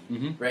couldn't see,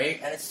 right?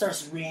 And it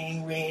starts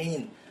raining,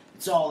 and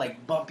it's all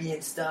like bumpy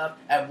and stuff.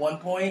 At one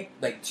point,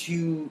 like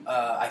two,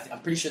 I'm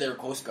pretty sure they were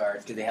Coast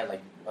Guards because they had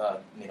like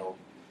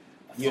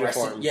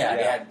Uniforms. They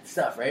had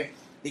stuff, right?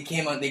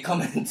 They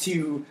come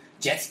into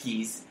jet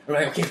skis. We're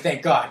like, okay,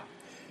 thank God,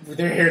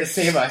 they're here to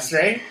save us,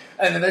 right?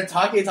 And then they're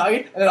talking,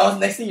 and then all the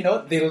next thing you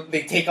know,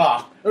 they take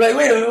off. We're like,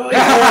 wait,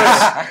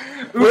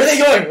 where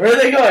are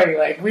they going?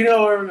 Like, we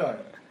know where we're going.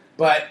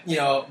 But,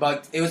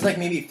 but it was like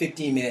maybe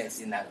 15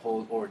 minutes in that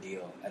whole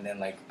ordeal. And then,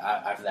 like,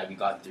 after that, we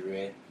got through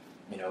it.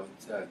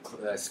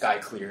 Sky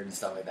cleared and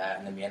stuff like that.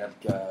 And then we ended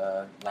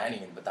up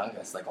landing in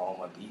Batangas, like, all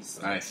in one piece.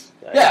 So, Nice.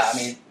 yeah, I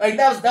mean, like,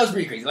 that was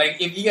pretty crazy.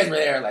 Like, if you guys were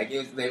there, like,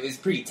 it was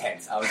pretty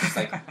tense. I was just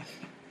like,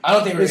 I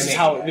don't think we're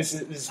gonna this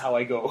is how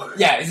I go.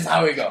 Yeah, this is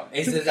how we go.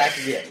 This is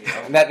exactly it.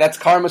 And that's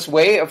Karma's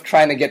way of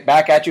trying to get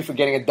back at you for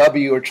getting a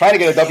W or trying to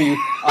get a W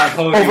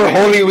over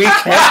Holy Week.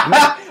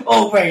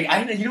 Oh wait,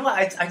 you know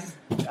what? I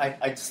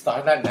just thought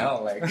of that now.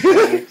 Like,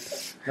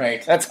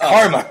 right? That's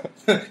karma.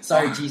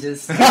 Sorry,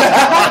 Jesus. All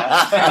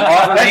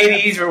the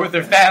ladies were with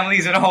their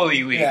families in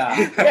Holy Week.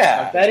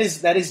 Yeah. That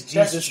is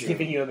Jesus true.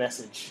 giving you a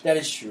message. That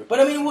is true.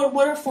 But I mean,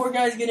 what are four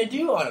guys gonna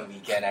do on a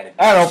weekend at a beach?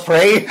 I don't know,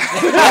 pray.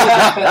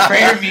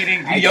 Prayer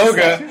meeting, do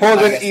yoga. Hold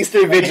an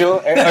Easter vigil.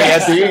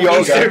 Do yoga.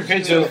 Easter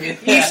vigil.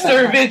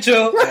 Easter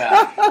vigil.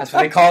 Yeah. That's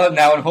what they call it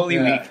now in Holy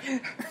Week.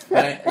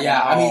 But,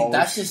 I mean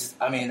that's just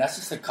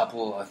a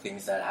couple of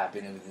things that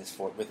happened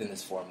within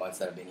this 4 months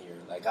that I've been here.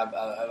 Like I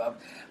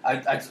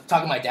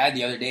talked to my dad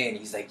the other day, and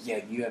he's like,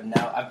 "Yeah, you have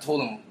now." I've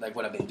told him like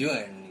what I've been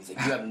doing, and he's like,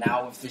 "You have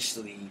now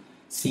officially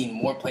seen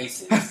more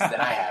places than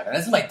I have." And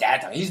this is my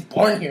dad talking. He's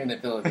born here in the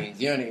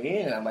Philippines. You know what I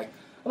mean? And I'm like,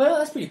 "Well,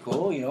 that's pretty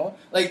cool."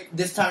 Like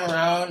this time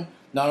around,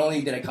 not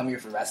only did I come here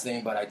for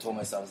wrestling, but I told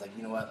myself, I was like,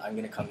 you know what? I'm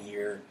gonna come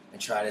here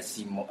and try to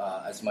see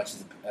as much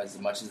as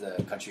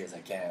the country as I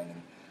can.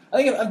 And I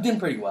think I've done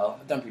pretty well.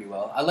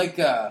 I like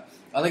the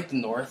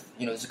north.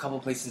 There's a couple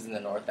places in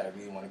the north that I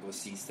really want to go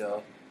see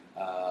still.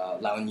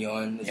 La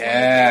Union. Is Yo,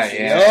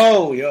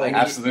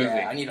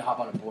 absolutely. I need to hop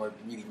on a board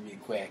really, really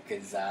quick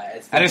because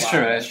it's That is true.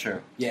 That is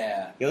true.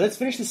 Yeah. Yo, let's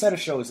finish the set of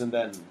shows and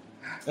then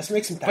let's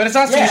make some time. But it's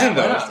not season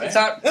though. why not, It's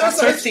not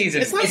surf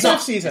season. It's not It's surf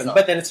not. season, It's not.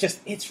 but then it's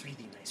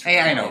really nice. Hey,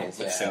 I know, It is,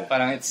 but yeah. still,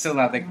 it's still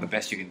not like the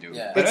best you can do.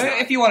 Yeah. But It's not.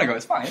 if you want to go,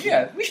 it's fine.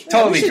 Yeah, we should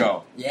totally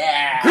go.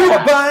 Yeah.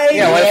 Goodbye.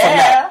 Yeah, what from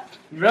that?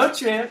 Road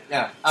trip.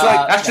 Yeah.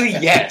 Actually,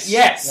 yes.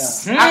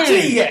 Yes. Yeah.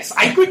 Actually, yes.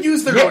 I could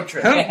use the road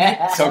trip.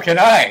 So can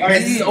I. All right,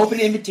 this is an open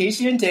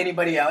invitation to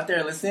anybody out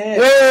there listening.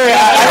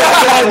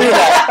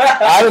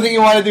 I don't think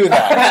you want to do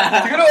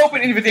that. You're gonna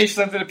open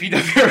invitations to the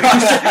PW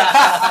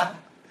roster.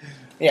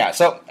 Yeah,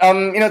 so,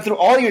 through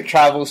all your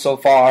travels so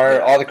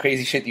far, all the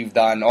crazy shit you've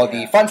done, all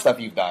the fun stuff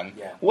you've done,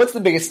 what's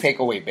the biggest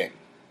takeaway been?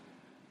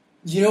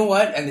 You know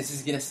what? And this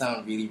is going to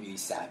sound really, really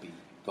sappy,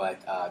 but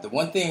the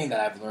one thing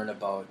that I've learned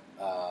about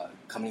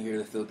coming here to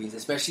the Philippines,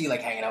 especially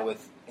like hanging out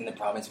in the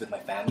province with my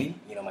family,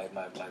 my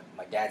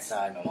dad's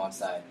side, my mom's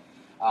side,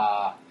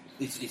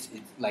 it's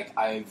like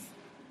I've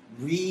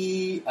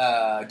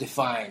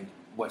redefined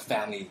what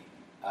family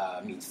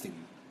means to me.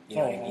 You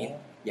know what I mean?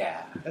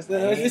 Yeah.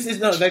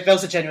 That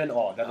was a genuine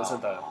awe. That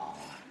wasn't a...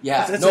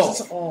 Yeah,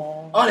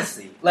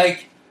 honestly,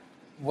 like,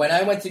 when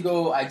I went to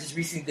go, I just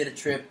recently did a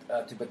trip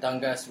to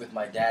Batangas with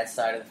my dad's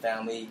side of the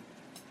family,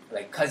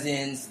 like,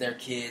 cousins, their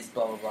kids,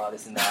 blah, blah, blah,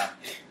 this and that,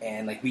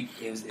 and, like,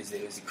 it was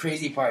a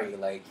crazy party,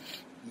 like,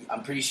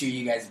 I'm pretty sure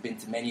you guys have been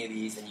to many of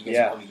these, and you guys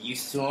are probably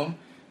used to them,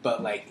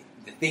 but, like,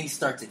 the thing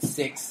starts at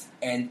 6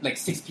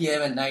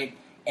 p.m. at night,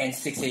 and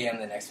 6 a.m.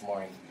 the next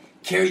morning.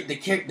 The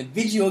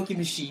videoke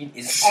machine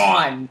is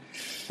on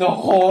the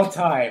whole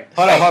time.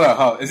 Hold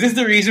on. Is this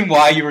the reason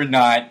why you were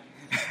not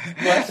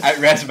at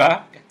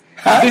Resba?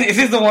 Huh? Is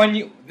this the one?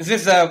 Is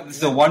this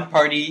the one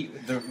party?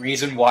 The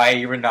reason why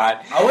you were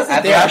not? I wasn't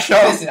at there. The show?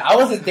 Listen, I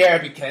wasn't there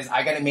because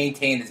I gotta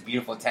maintain this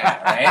beautiful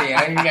town,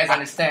 right? You guys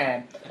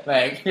understand?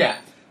 Like, yeah.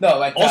 No,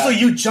 like Also,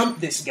 you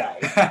jumped this guy.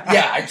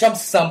 yeah, I jumped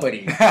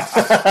somebody.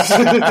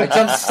 I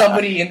jumped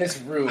somebody in this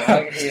room.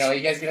 Like, you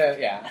guys gonna,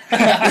 yeah.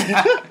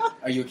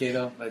 Are you okay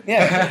though? Like,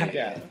 Yeah.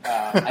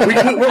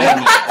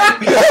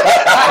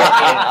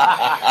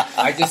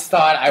 I just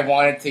thought I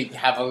wanted to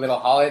have a little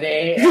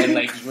holiday, and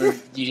like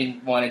you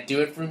didn't want to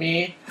do it for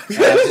me. And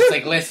I was just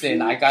like,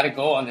 listen, I gotta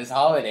go on this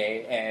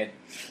holiday, and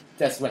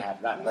that's what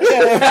happened.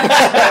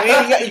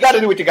 You got to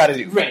do what you got to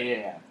do. Right?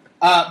 Yeah.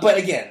 But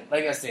again,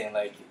 like I was saying,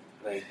 like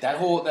that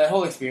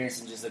whole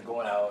experience and just like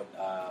going out,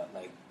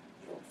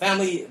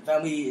 family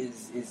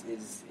is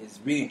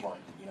really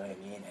important. You know what I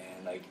mean?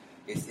 And like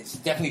it's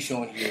definitely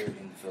shown here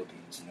in the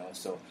Philippines.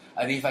 So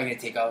I think if I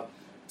could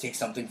take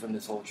something from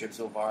this whole trip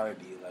so far, it'd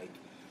be like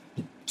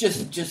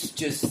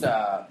just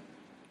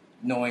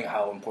knowing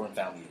how important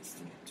family is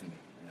to me.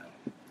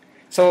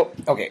 So,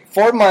 okay,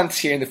 4 months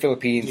here in the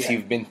Philippines,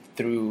 you've been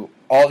through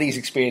all these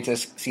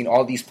experiences, seen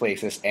all these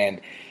places,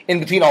 and in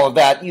between all of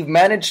that, you've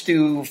managed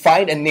to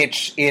find a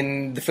niche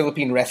in the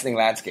Philippine wrestling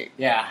landscape.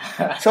 Yeah.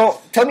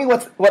 So, tell me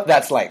what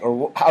that's like,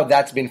 or how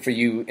that's been for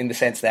you in the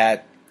sense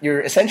that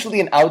you're essentially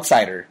an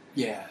outsider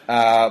Yeah.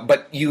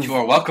 But You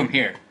are welcome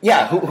here.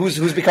 yeah,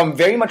 who's become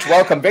very much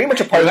welcome, very much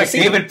a part You're of the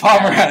like scene. David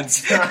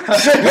Pomeranz.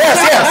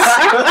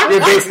 Yes. You're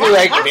basically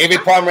like David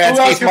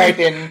Pomeranz, Keith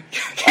Martin,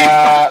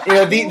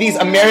 these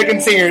American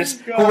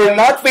singers who were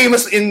not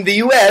famous in the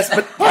U.S.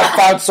 but have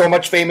found so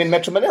much fame in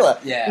Metro Manila.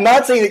 Yeah.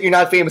 Not saying that you're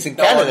not famous in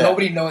Canada.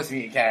 Nobody knows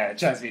me in Canada.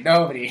 Trust me,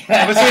 nobody.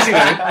 But seriously,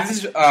 though,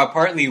 this is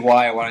partly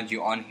why I wanted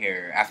you on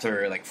here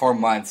after like 4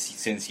 months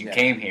since you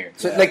came here.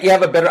 So like you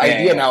have a better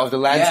idea yeah. now of the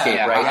landscape,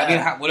 Yeah, right? I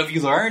mean, what have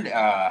you learned?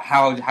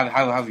 How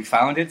have you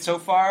found it so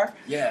far?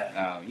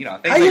 Yeah. Things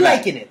How you that.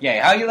 liking it?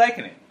 Yeah, how you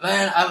liking it?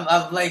 Man,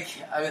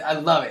 I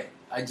love it.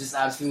 I just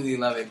absolutely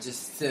love it.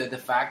 Just the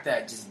fact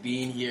that just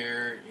being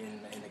here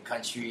in the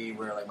country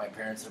where like my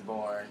parents are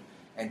born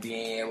and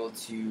being able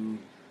to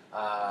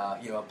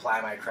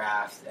apply my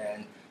craft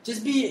and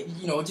just be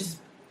just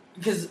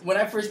because when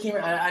I first came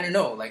here, I didn't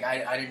know. Like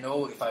I didn't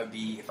know if I'd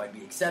be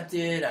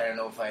accepted. I don't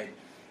know if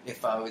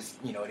I was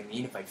what I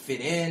mean, if I'd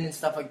fit in and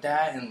stuff like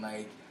that. And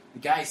like the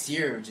guys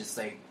here have just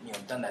like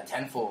done that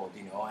tenfold,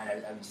 and I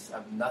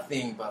have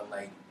nothing but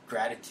like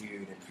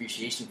gratitude and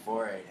appreciation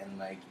for it. And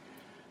like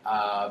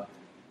a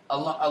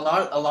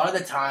lot of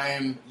the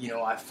time,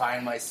 I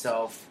find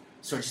myself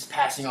sort of just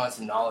passing on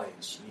some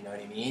knowledge. You know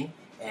what I mean?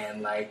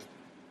 And like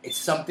it's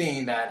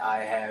something that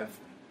I have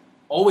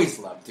always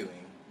loved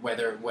doing,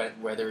 whether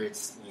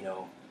it's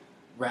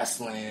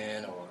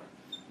wrestling or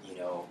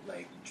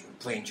like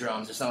playing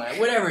drums or something,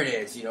 whatever it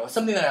is,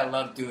 something that I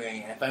love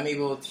doing. And if I'm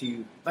able to,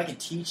 if I can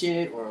teach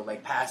it or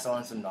like pass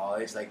on some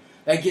knowledge, like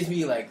that gives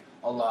me like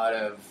a lot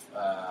of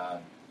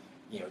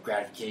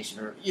gratification,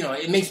 or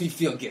it makes me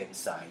feel good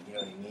inside. You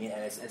know what I mean?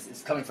 And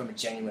it's coming from a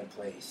genuine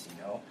place,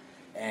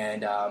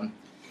 And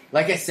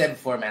like I said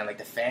before, man, like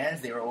the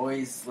fans, they were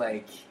always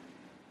like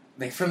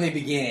from the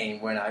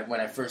beginning when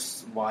I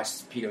first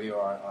watched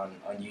PWR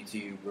on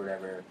YouTube or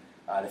whatever,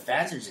 the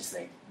fans are just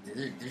like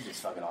they're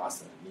just fucking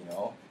awesome,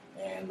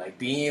 And like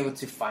being able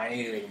to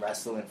finally like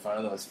wrestle in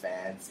front of those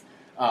fans,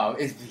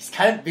 it's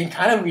been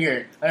kind of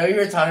weird. I know you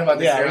were talking about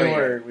this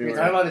earlier. We were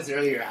talking about this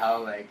earlier.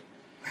 How like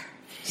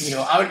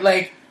I would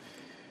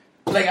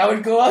I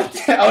would go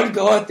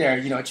out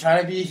there,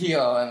 trying to be a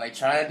heel and like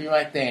trying to do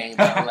my thing,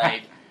 but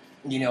like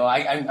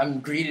I'm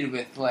greeted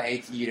with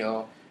like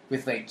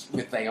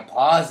with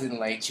applause and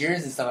like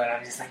cheers and stuff, and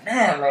I'm just like,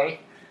 man, like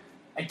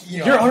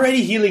you're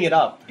already healing it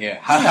up. Yeah.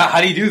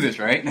 How do you do this,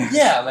 right?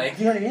 Yeah, like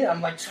you know what I mean.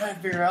 I'm like trying to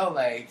figure out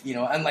like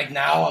and like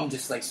now I'm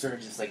just like sort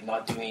of just like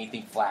not doing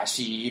anything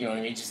flashy. You know what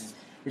I mean?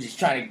 We're just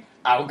trying to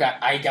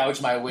eye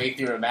gouge my way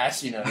through a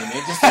match. You know what I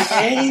mean? Just like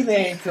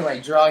anything to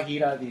like draw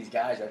heat out of these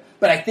guys. Right?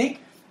 But I think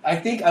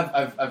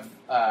I've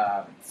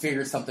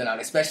figured something out,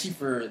 especially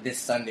for this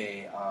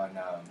Sunday on.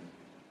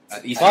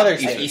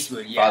 Father's Day.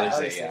 Eastwood, yeah.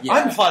 Father's Day, yeah.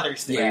 On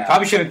Father's Day. Yeah. You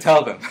probably shouldn't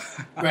tell them.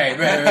 Right.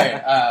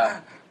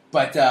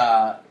 But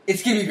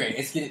it's gonna be great.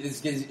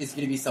 It's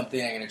gonna be something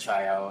I'm gonna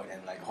try out,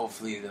 and like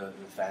hopefully the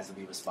fans will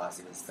be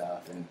responsive and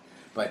stuff.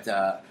 But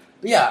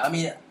yeah, I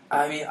mean,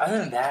 other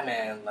than that,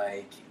 man,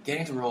 like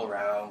getting to roll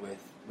around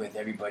with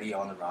everybody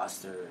on the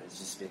roster has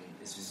just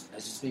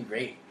been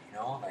great.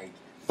 Like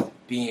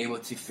being able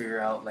to figure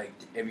out like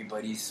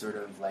everybody's sort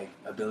of like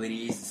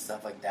abilities and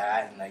stuff like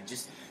that, and like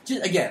just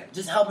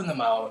helping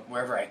them out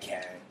wherever I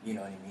can. You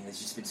know what I mean? It's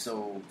just been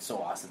so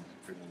awesome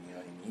for me. You know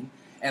what I mean?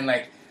 And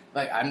like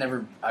I've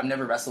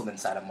never wrestled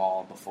inside a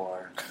mall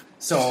before,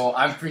 so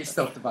I'm pretty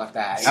stoked about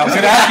that. I was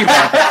going to ask you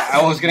about that.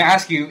 I was going to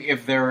ask you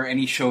if there were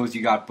any shows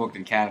you got booked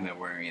in Canada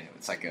where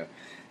it's like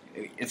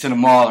it's in a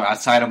mall or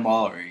outside a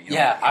mall or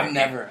I've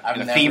never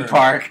in a theme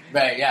park.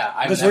 Right? Yeah,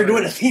 Because we're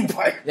doing a theme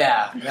park.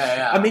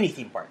 Yeah. A mini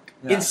theme park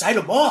inside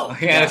a mall.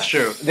 Yeah, that's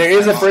true. There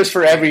is a first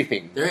for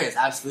everything. There is,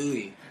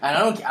 absolutely, and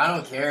I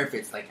don't care if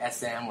it's like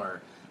SM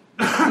or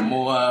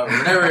MOA or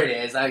whatever it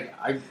is.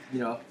 I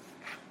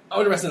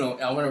want to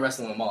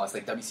wrestle in the mall. It's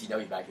like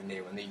WCW back in the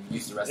day when they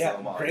used to wrestle in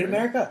the mall. Great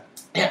America.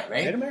 Yeah,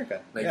 right. Great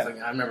America. Like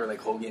I remember like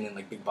Hogan and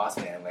like Big Boss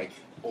Man like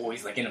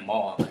always like in a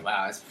mall. I'm like,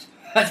 wow,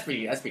 that's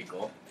pretty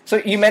cool. So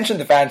you mentioned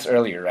the fans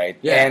earlier, right?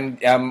 Yeah. And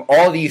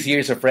all these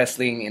years of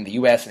wrestling in the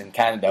U.S. and in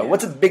Canada,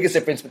 what's the biggest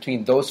difference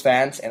between those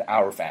fans and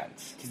our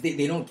fans? Because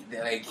they don't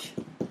like.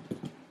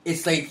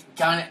 It's like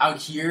kind of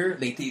out here,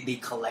 like they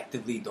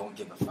collectively don't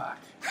give a fuck.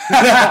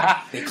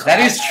 That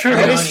is true.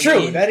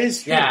 That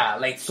is true. Yeah,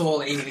 like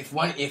so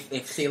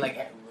if say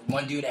like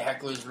one dude at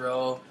Heckler's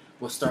Row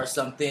will start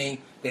something,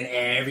 then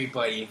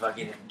everybody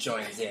fucking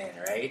joins in,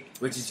 right?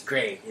 Which is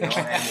great, and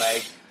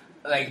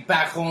like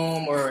back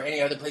home or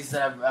any other places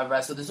that I've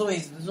wrestled, there's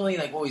only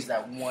like always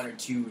that one or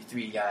two or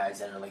three guys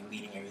that are like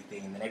leading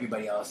everything, and then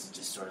everybody else is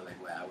just sort of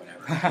like, wow,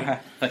 whatever.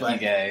 Right?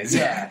 Lucky guys.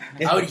 Yeah,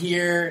 out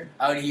here,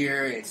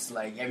 it's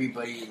like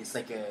everybody. It's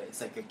like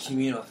a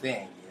communal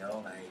thing,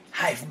 like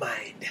hive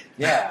mind.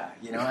 Yeah,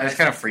 It's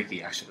kind of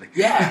freaky, actually.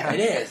 Yeah,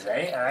 it is,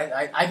 right?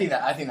 And I think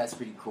that's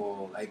pretty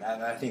cool. Like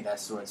I think that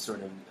sort of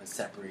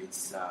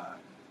separates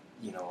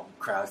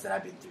crowds that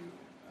I've been through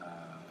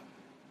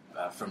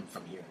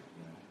from here.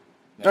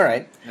 Yeah. All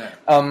right. Yeah.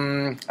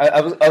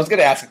 I was going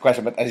to ask a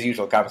question, but as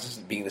usual, Campus is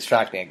being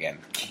distracting again.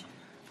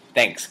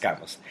 Thanks,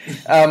 Carlos.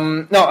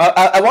 No,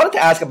 I wanted to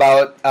ask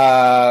about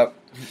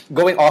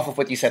going off of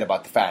what you said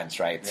about the fans,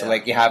 right? So,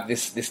 like, you have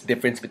this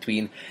difference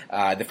between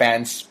the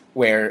fans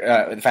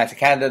the fans in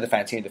Canada, the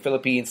fans here in the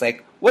Philippines.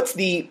 Like, what's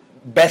the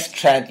best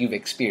chant you've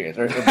experienced,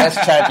 or the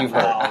best chant you've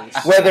heard?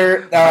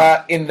 Whether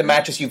in the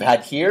matches you've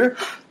had here,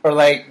 or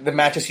like the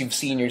matches you've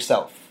seen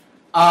yourself.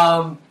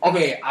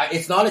 Okay,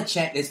 it's not a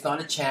chant. It's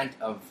not a chant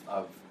of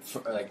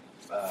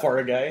For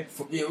a guy?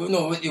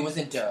 No, it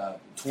wasn't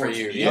towards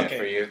you. me. Yeah,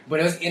 for you. But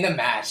it was in a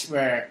match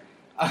where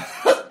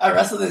I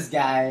wrestled this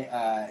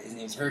guy. His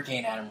name's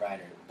Hurricane Adam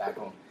Ryder back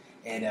home,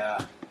 and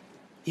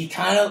he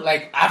kind of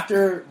like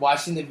after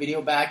watching the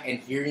video back and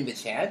hearing the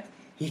chant,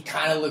 he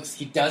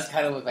does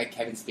kind of look like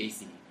Kevin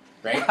Spacey,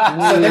 right?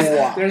 So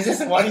there's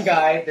this one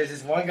guy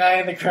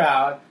in the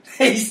crowd.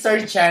 He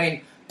started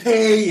chanting,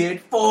 "Pay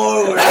it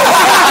forward."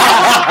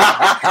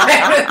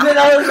 And then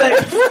I was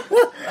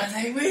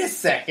like, wait a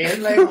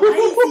second, like,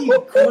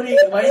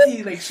 why is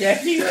he like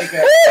chanting like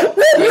a,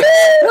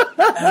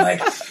 and I'm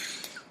like,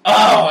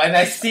 oh, and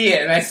I see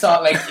it, and I saw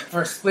like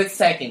for a split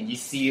second, you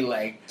see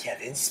like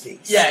Kevin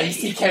Spacey. Yeah, you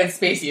see Kevin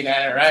Spacey and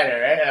Adam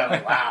Ryder, right? And I'm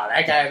like, wow,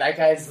 that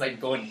guy's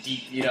like going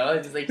deep, you know?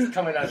 It's just like he's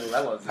coming out of the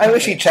levels. I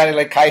wish he chanted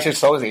like Kaiser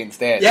Soze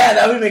instead. Yeah,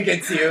 that would have been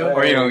good too.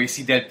 Or you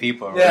see dead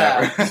people. Or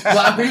yeah. whatever. Well,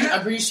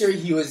 I'm pretty sure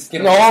he was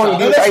gonna.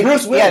 That's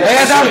Bruce Willis.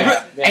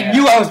 I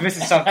knew I was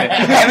missing something.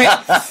 Damn it!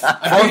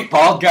 Both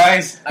bald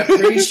guys. I'm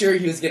pretty sure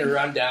he was gonna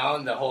run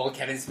down the whole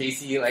Kevin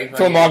Spacey like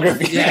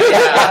filmography. Yeah.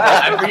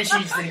 I'm pretty sure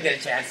he just didn't get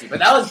a chance to. But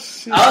that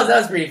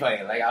was pretty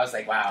funny. Like I was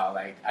like, wow,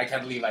 like I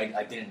can't believe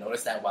I didn't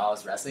notice that while I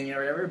was wrestling or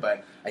whatever.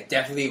 But I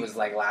definitely was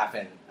like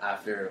laughing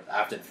after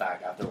the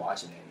fact, after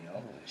watching it. You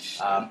know,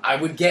 I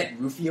would get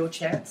Rufio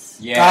chants.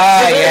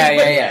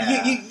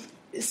 Yeah.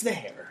 It's the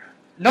hair.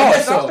 No,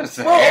 it's not just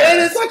the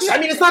hair.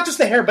 It's not just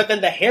the hair, but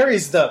then the hair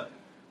is the.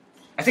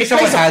 I think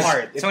plays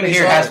someone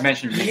here has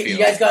mentioned Rufio. You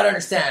guys gotta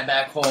understand,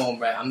 back home,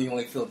 right? I'm the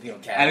only Filipino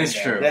cat. That is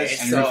true. Right?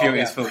 And Rufio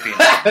is Filipino.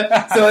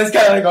 So it's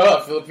kind of like,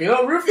 oh,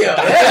 Filipino Rufio.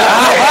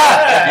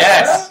 Yeah.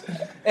 Yes.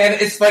 And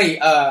it's funny.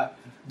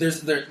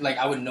 There's like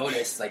I would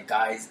notice like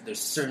guys. There's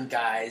certain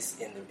guys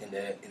in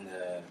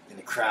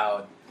the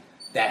crowd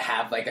that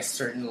have like a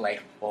certain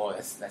like, oh,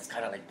 that's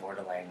kind of like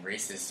borderline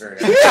racist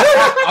sort of.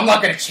 I'm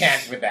not gonna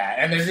chant with that,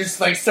 and they're just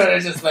like sort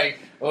of just like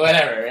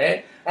whatever,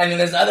 right? And then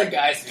there's other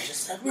guys who are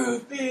just like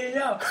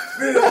Rufio,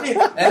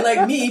 and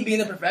like me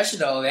being a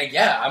professional, like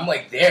yeah, I'm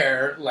like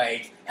there,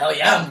 like hell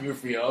yeah, I'm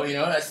Rufio, you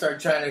know. And I start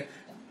trying to.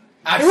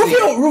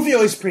 Actually, Rufio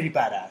is pretty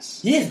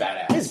badass. He is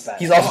badass.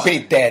 He's also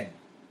pretty dead.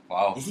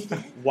 Wow. Is he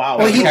dead? Wow.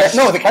 Well,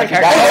 the character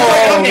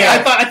died. Okay,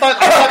 I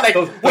thought like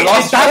wait, I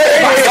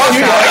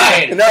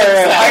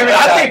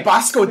think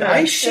Bosco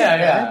died.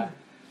 Yeah.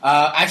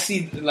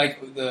 Actually, like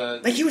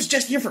he was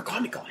just here for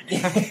Comic Con.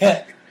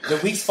 the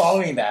weeks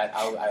following that,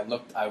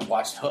 I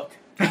watched Hook.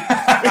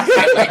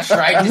 I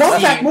tried to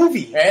love that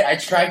movie. Right? I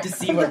tried to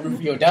see what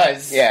Rufio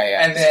does.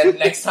 Yeah. And then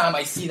next time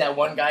I see that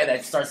one guy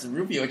that starts the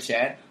Rufio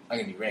chant, I'm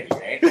gonna be ready,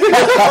 right?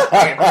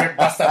 I'm gonna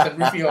bust out the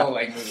Rufio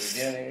like movie.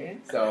 You know what I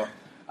mean? So.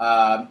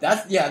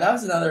 That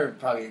was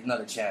probably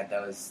another chant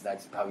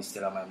that's probably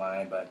stood on my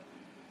mind. But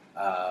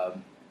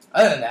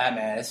other than that,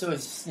 man, it's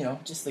always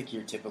just like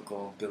your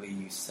typical Billy,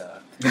 you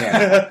suck,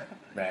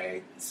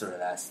 right? Sort of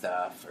that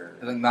stuff. Or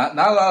not a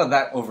lot of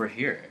that over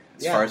here,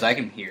 as far as I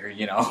can hear.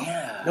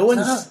 Yeah, no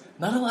one's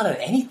not a lot of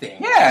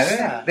anything.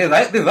 Yeah, they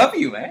love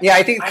you, man. Yeah,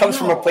 I think it comes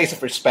from a place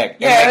of respect.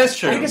 Yeah, that's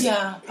true.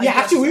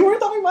 Actually, we were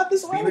talking about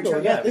this a while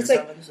ago. Yeah, it's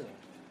like.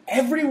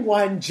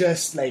 Everyone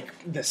just like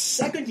the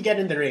second you get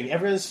in the ring,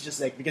 everyone's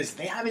just like because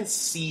they haven't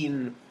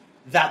seen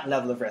that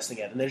level of wrestling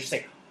yet, and they're just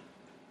like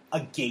a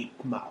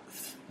gape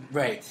mouth,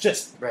 right?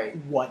 Just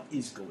what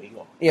is going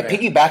on? Yeah,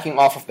 piggybacking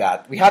off of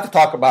that, we have to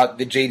talk about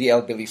the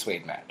JDL Billy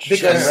Suede match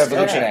because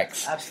Revolution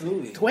X.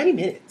 Absolutely, 20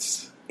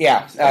 minutes.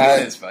 Yeah, 15,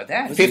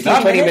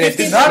 20 minutes.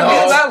 It's not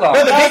that long.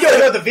 No,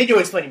 the video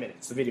is 20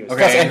 minutes. The video is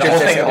okay. The whole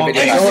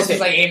thing. It's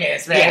like 8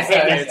 minutes, right?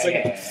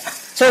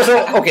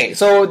 Yeah.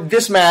 So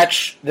this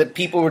match that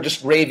people were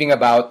just raving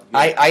about,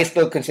 I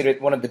still consider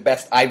it one of the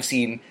best I've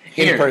seen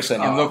in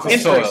person. In local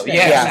soil.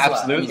 Yes,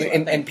 absolutely.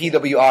 In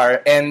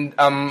PWR. And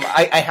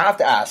I have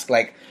to ask,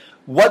 like,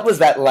 what was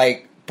that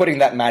like putting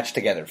that match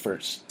together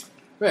first?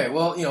 Right.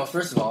 Well,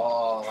 first of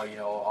all,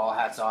 all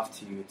hats off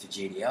to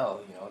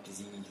JDL, because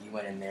he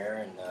went in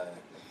there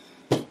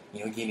and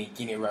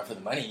gave me a run for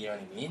the money. You know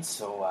what I mean?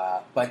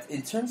 So, but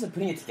in terms of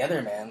putting it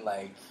together, man,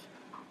 like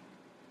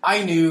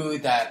I knew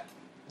that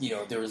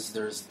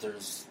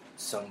there's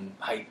some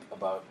hype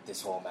about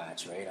this whole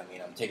match, right? I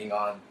mean, I'm taking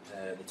on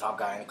the top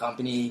guy in the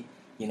company,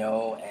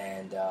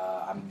 and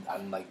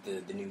I'm like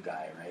the new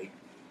guy,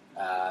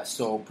 right?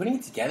 So putting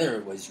it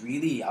together was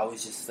really, I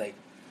was just like,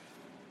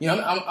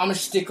 I'm a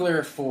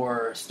stickler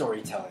for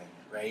storytelling,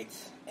 right?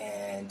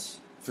 And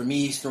for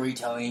me,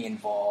 storytelling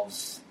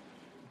involves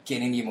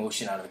getting the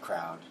emotion out of the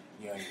crowd,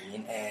 you know what I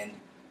mean? And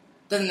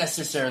doesn't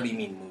necessarily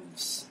mean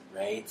moves,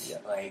 right? Yeah.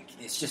 Like,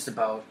 it's just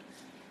about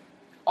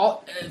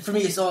for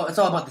me, it's all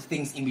about the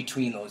things in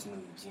between those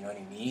moves. You know what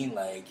I mean?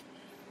 Like,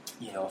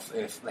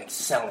 if like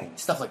selling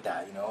stuff like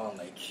that, and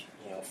like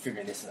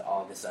figuring this and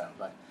all this out.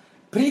 But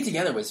putting it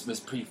together was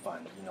pretty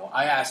fun.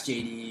 I asked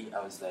JD,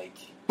 I was like,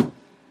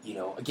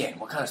 again,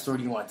 what kind of story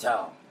do you want to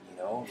tell?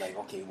 Like,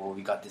 okay, well,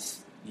 you got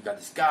this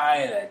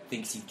guy that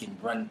thinks he can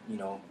run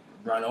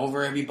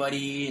over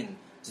everybody and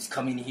just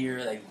come in here,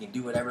 like he can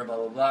do whatever, blah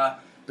blah blah.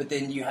 But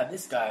then you have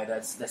this guy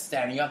that's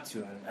standing up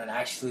to him and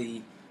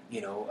actually,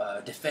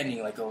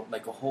 defending like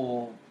a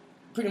whole,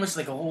 pretty much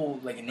like a whole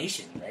like a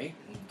nation, right?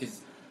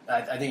 Because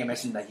I think I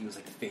mentioned that he was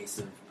like the face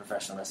of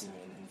professional wrestling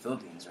in the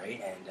Philippines,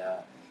 right? And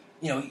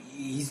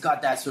he's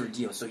got that sort of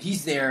deal. So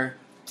he's there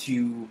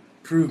to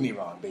prove me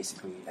wrong,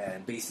 basically,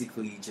 and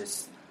basically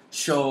just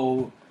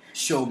show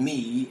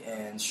me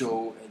and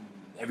show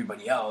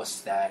everybody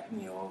else that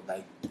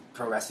like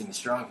pro wrestling is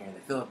strong here in the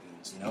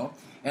Philippines,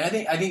 And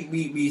I think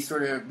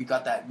we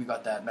got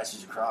that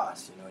message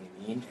across, you know what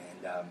I mean?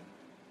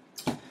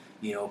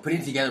 And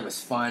putting it together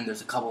was fun.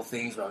 There's a couple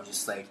things where I was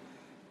just like,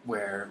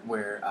 where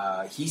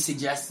he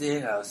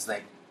suggested, I was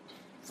like,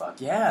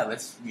 fuck yeah,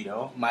 let's,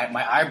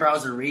 my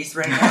eyebrows are raised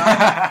right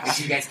now. If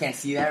you guys can't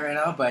see that right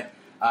now, but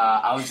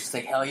I was just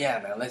like, hell yeah,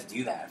 man, let's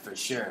do that for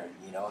sure.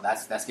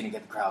 That's gonna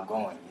get the crowd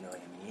going. You know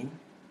what I mean?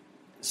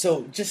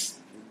 So just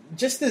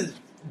to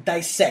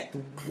dissect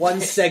one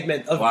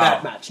segment of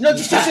that match. No,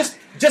 just the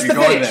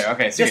finish. There.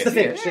 Okay, just the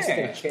finish. Yeah. Just the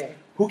finish. Okay.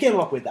 Who came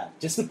up with that?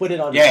 Just to put it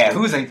on. Yeah,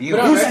 whose idea?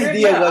 Whose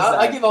idea was that?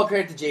 I give all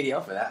credit to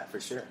JDL for that, for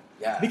sure.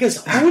 Yeah. Because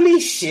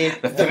holy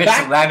shit, the finish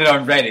landed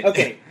on Reddit.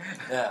 Okay.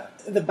 Yeah.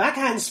 The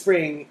backhand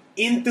spring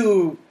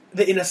into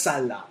the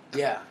inasal lock.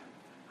 Yeah.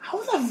 How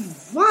the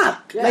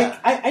fuck? Yeah. Like,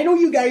 I know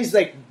you guys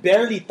like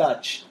barely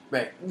touch.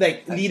 Right.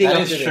 Like leading that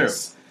up is to true.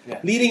 this. Yeah.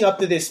 Leading up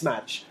to this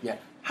match. Yeah.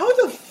 How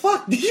the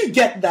fuck did you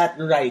get that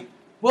right?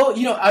 Well,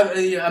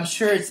 I'm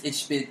sure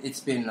it's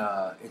been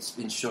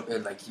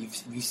like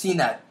you've seen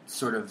that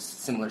sort of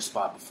similar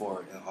spot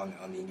before on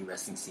the indie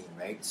wrestling scene,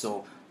 right?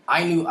 So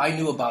I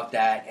knew about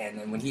that, and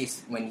then when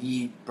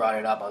he brought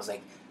it up, I was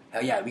like,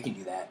 hell yeah, we can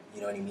do that.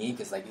 You know what I mean?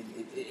 Because like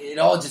it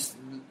all just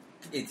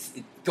it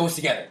goes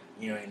together.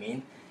 You know what I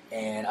mean?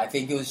 And I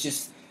think it was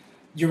just.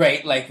 You're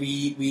right. Like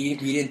we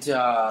didn't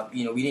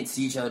we didn't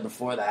see each other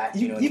before that.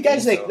 You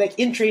guys like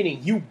in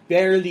training, you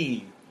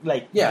barely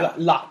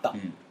locked up.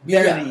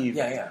 Barely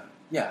even.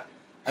 Yeah.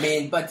 I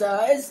mean, but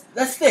that's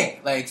the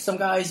thing. Like some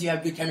guys you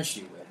have good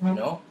chemistry with,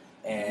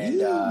 And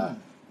the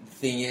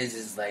thing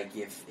is like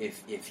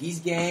if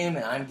he's game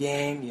and I'm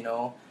game,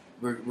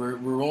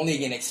 we're only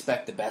gonna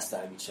expect the best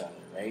out of each other,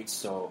 right?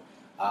 So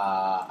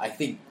I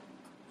think.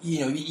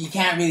 You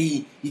can't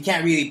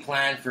really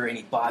plan for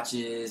any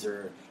botches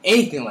or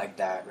anything like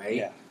that, right?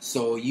 Yeah.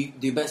 So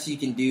the best you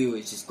can do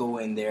is just go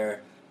in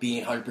there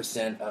being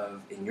 100%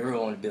 in your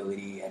own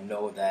ability and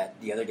know that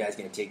the other guy's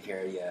going to take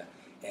care of you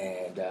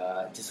and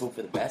just hope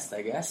for the best,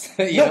 I guess.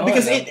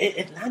 Because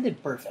it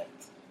landed perfect.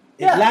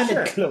 It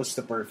landed close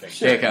to perfect.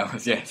 Sure.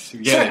 Yes.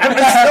 We get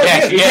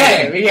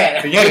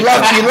it.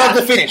 You love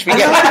the finish. We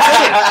get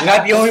it. You're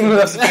not the only one who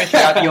loves the finish.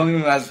 You're not the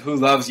only one who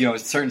loves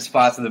certain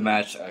spots of the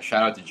match.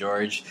 Shout out to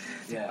George.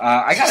 Yeah.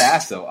 I gotta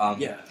ask though.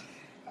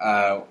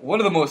 One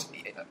of the most,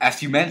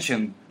 as you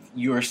mentioned,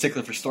 you are a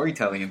stickler for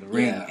storytelling in the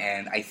ring,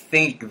 and I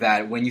think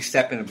that when you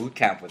step into boot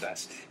camp with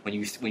us, when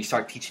you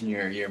start teaching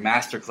your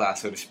master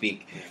class, so to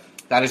speak.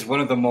 That is one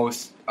of the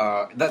most.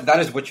 That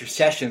is what your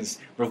sessions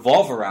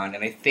revolve around,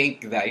 and I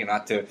think that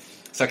not to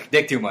suck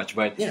dick too much,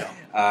 but Go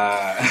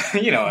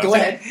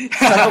ahead.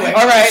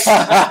 All right.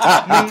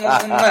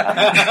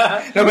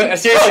 No, but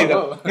seriously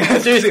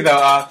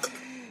though,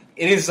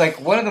 it is like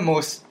one of the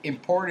most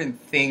important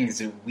things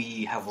that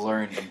we have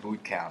learned in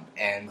boot camp,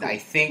 and I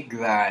think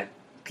that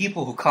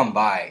people who come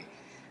by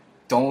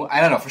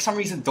for some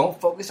reason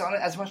don't focus on it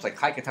as much. Like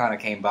Kai Katana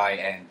came by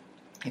and.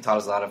 He taught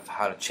us a lot of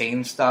how to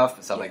change stuff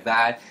and stuff like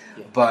that.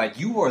 Yeah. But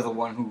you are the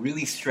one who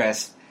really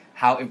stressed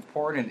how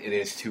important it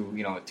is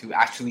to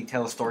actually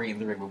tell a story in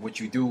the ring with what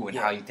you do and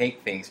how you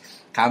take things.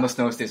 Carlos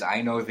knows this,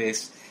 I know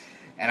this.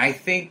 And I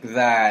think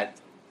that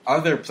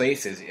other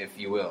places, if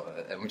you will,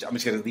 I'm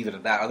just going to leave it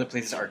at that, other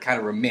places are kind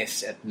of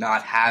remiss at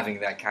not having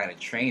that kind of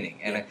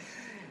training. And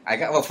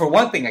for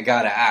one thing, I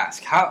got to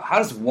ask, how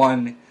does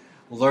one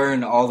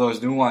learn all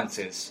those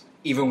nuances,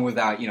 even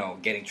without,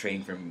 getting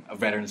trained from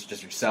veterans such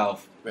as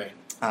yourself? Right.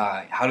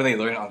 How do they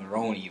learn it on their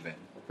own, even?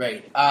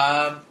 Right.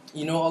 A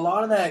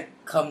lot of that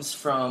comes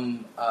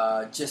from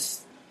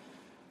just,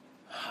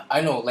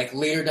 I know, like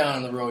later down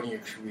on the road in your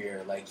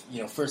career, like,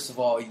 first of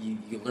all,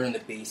 you learn the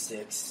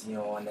basics,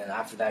 and then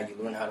after that you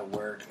learn how to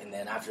work, and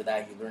then after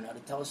that you learn how to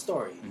tell a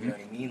story, you know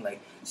what I mean? Like,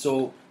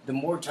 so the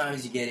more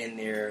times you get in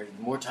there,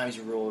 the more times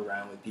you roll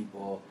around with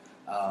people,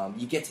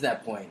 you get to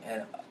that point.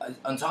 And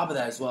on top of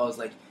that as well is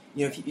like,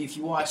 if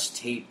you watch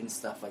tape and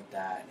stuff like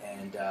that,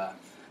 and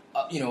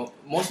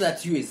most of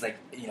that too is like,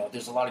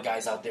 there's a lot of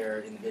guys out there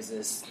in the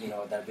business,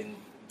 that have been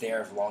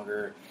there for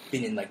longer,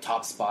 been in like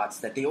top spots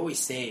that they always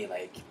say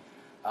like,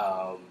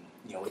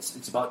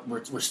 it's about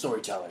we're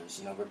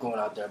storytellers. We're going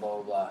out there, blah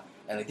blah blah,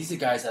 and like these are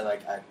guys that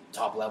like at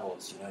top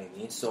levels. You know what I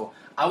mean? So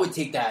I would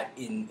take that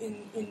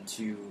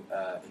into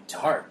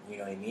heart. You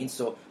know what I mean?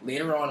 So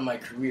later on in my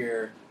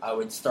career, I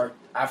would start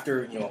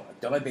after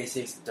I've done my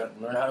basics,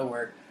 learn how to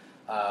work.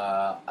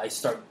 I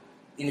start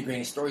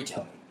integrating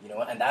storytelling.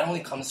 And that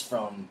only comes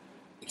from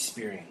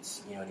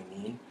experience. You know what I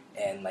mean?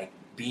 And like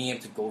being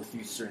able to go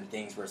through certain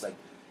things where it's like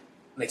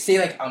say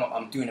like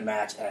I'm doing a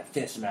match and I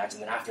finish the match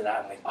and then after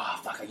that I'm like, oh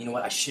fuck, you know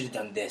what, I should have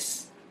done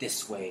this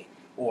way,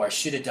 or I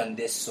should have done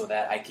this so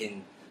that I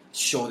can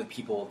show the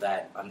people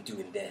that I'm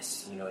doing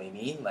this. You know what I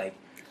mean?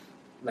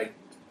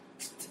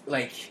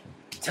 Like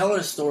telling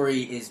a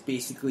story is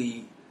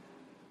basically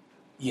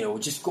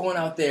just going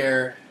out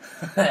there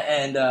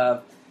and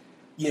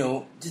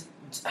just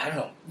I don't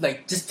know,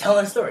 like just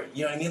telling a story.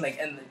 You know what I mean? Like,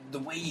 and the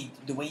way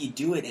you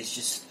do it is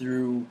just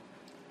through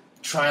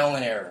trial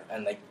and error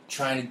and like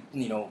trying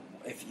to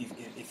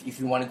if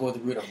you want to go the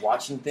route of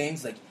watching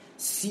things, like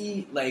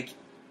see like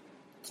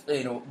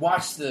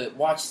watch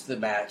the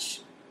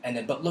match and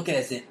then but look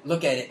at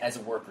it as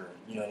a worker.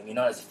 You know what I mean?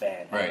 Not as a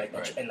fan.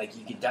 Right. And like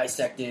you can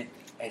dissect it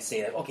and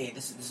say like, okay,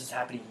 this is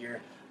happening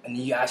here, and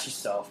then you ask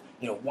yourself,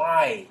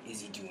 why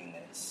is he doing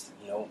this?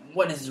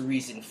 What is the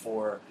reason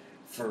for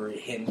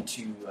him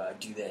to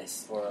do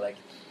this, or like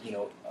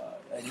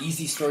an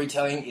easy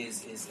storytelling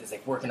is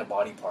like working a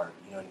body part.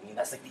 You know what I mean?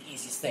 That's like the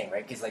easiest thing,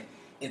 right? Because like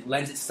it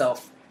lends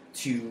itself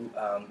to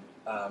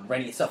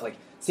writing itself. Like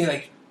say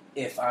like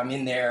if I'm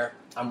in there,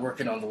 I'm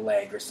working on the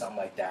leg or something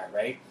like that,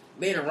 right?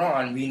 Later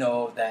on, we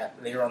know that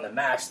later on in the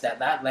match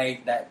that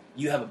leg that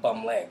you have a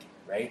bum leg,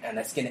 right? And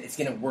it's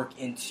gonna work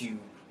into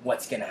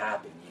what's gonna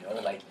happen.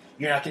 Like.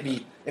 You're not gonna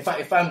be if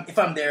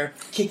I'm there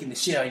kicking the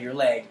shit out of your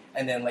leg,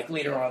 and then like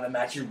later on in the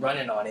match you're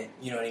running on it.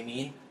 You know what I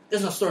mean?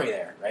 There's no story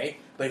there, right?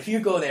 But if you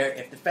go there,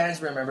 if the fans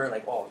remember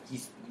like, oh,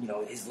 he's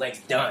his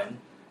leg's done,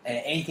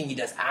 and anything he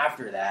does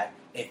after that,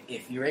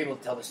 if you're able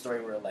to tell the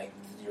story where like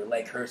your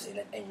leg hurts and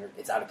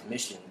it's out of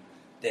commission,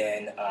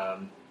 then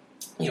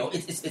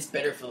it's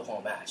better for the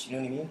whole match. You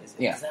know what I mean?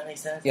 Does that make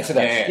sense? Yes, it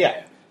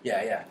does.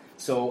 Yeah.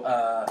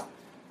 So.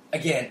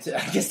 Again,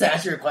 I guess to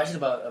answer your question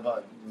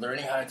about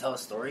learning how to tell a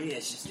story,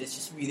 it's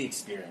just really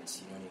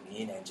experience, you know what I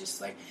mean, and just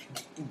like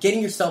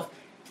getting yourself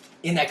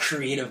in that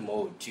creative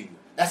mode too.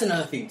 That's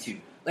another thing too.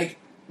 Like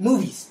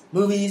movies,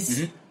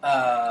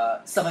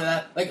 stuff like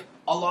that. Like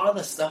a lot of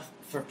the stuff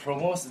for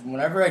promos.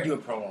 Whenever I do a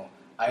promo,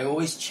 I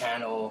always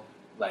channel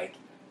like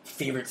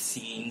favorite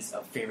scenes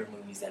of favorite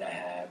movies that I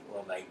have,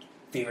 or like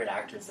favorite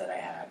actors that I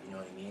have. You know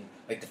what I mean?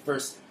 Like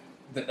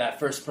that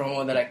first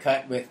promo that I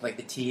cut with like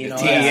the T and all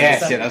that.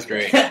 Yes, yeah, that's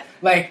great.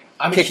 Like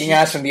I'm Kicking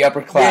ass from the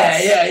upper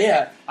class.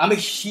 Yeah. I'm a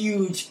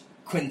huge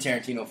Quentin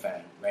Tarantino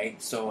fan, right?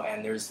 So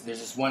and there's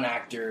this one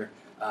actor,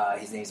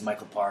 his name's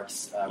Michael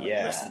Parks.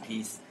 Rest in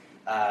peace.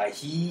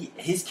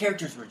 His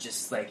characters were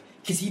just like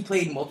because he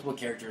played multiple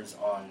characters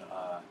on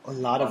a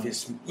lot of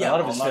his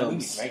films,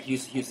 movies, right? He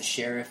was the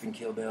sheriff in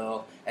Kill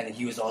Bill, and then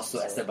he was also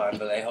Esteban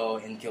Vallejo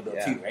in Kill Bill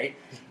 2, right?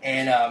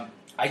 And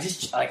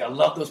I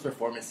love those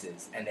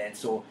performances, and then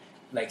so.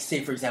 Like,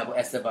 say, for example,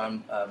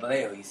 Esteban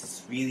Vallejo, he's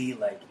this really,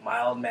 like,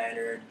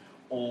 mild-mannered,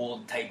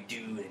 old-type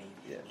dude, and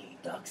he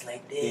talks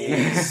like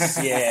this.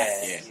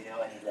 And he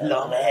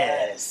long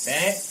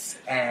ass.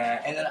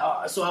 And then,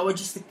 so I would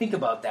just think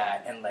about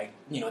that, and, like,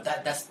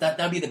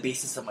 that'd be the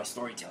basis of my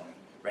storytelling,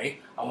 right?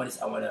 I want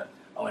to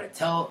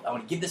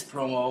give this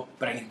promo,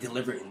 but I can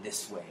deliver it in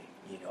this way,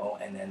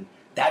 and then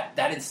that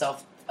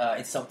itself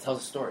tells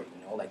a story,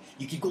 like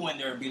you could go in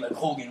there and be like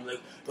Hogan,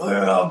 like and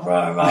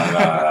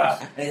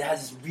it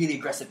has this really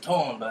aggressive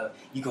tone, but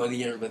you go in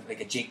there with like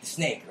a Jake the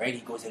Snake, right?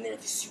 He goes in there,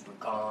 it's super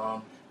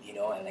calm,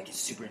 and like it's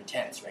super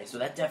intense, right? So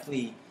that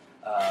definitely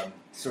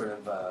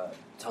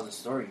tells a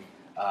story.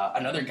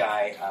 Another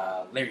guy,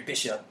 Larry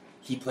Bishop,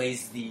 he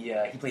plays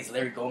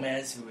Larry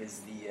Gomez, who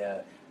is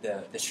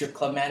the strip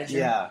club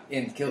manager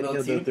in Kill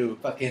Bill 2.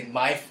 Fucking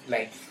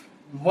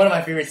one of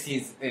my favorite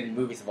scenes in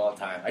movies of all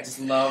time. I just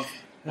love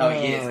how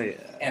he is,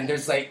 and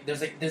there's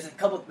a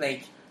couple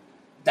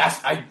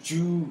I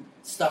drew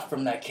stuff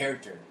from that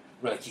character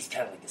where like he's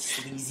kind of like the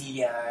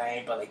sleazy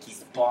guy, but like he's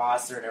the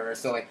boss or whatever.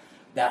 So like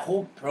that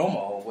whole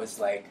promo was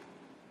like,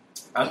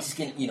 I'm just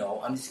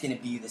gonna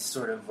be this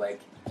sort of like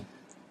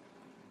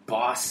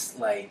boss,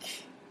 like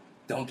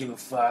don't give a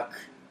fuck.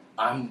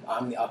 I'm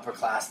the upper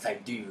class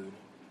type dude,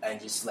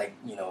 and just like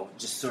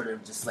just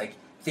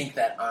think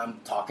that I'm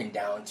talking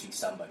down to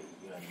somebody.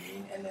 You know what I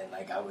mean? And then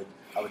like I would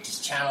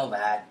just channel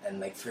that and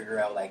like figure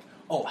out like,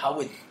 oh, how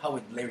would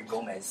Larry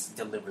Gomez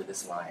deliver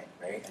this line,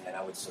 right? And then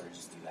I would sort of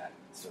just do that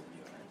sort of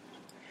deal, right?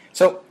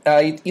 So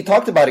you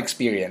talked about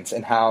experience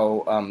and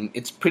how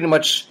it's pretty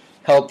much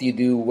helped you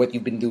do what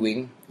you've been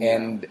doing,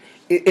 and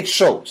it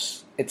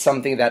shows. It's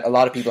something that a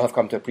lot of people have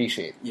come to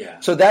appreciate. Yeah.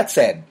 So that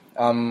said,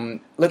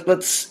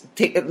 let's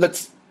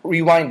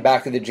rewind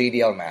back to the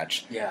JDL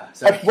match. Yeah.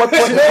 Sorry. At what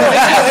point?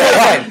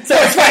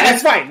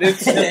 That's fine.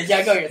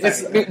 Yeah, go ahead.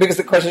 Because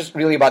the question is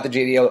really about the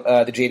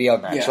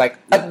JDL match. Yeah. Like,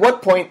 at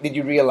what point did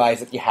you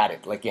realize that you had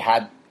it? Like, you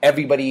had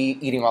everybody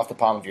eating off the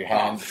palm of your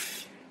hand.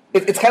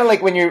 It's kind of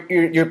like when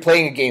you're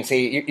playing a game.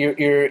 Say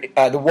you're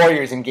the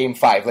Warriors in Game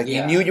 5. Like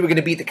you knew you were going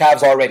to beat the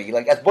Cavs already.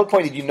 Like at what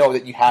point did you know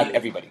that you had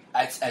everybody?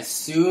 As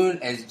soon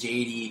as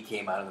JD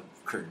came out of the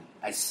curtain,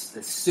 as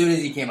soon as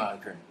he came out of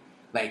the curtain,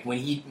 like when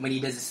he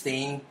does his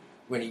thing,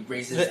 when he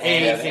raises his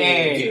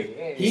hand,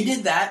 dude, he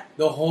did that.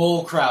 The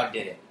whole crowd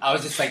did it. I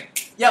was just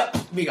like, "Yep,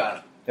 we got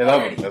him." They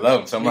love him. They love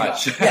him so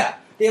much. Yeah,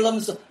 they love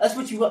him so. That's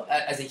what you want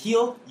as a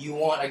heel. You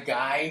want a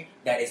guy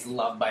that is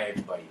loved by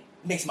everybody.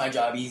 Makes my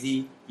job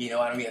easy. I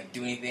don't even have to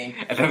do anything.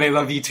 And then they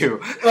love you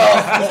too.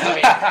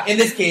 Well, in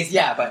this case,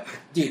 yeah. But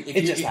dude,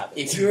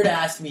 if you were to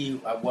ask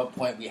me at what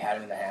point we had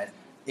him in the hands,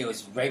 it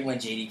was right when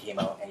JD came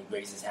out and he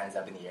raised his hands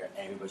up in the air,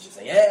 and everybody was just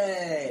like,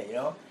 "Hey!"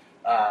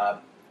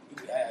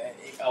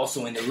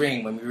 Also in the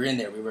ring, when we were in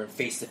there, we were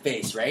face to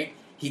face, right?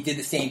 He did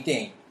the same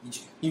thing.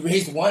 He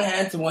raised one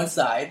hand to one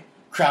side,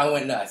 crowd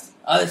went nuts.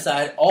 Other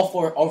side, all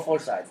four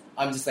sides.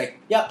 I'm just like,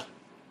 "Yep,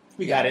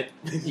 we got it.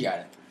 We got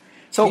it."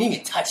 So we didn't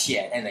even touch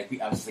yet, and I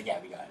was just like, "Yeah,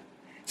 we got it."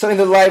 So in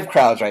the live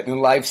crowds, right, in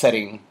the live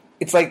setting,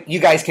 it's like you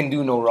guys can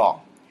do no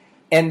wrong,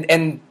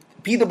 and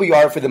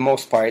PWR for the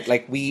most part,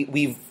 like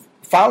we've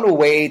found a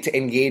way to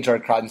engage our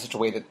crowd in such a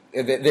way that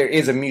there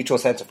is a mutual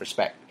sense of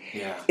respect.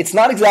 Yeah. It's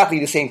not exactly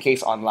the same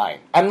case online.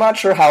 I'm not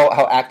sure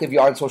how active you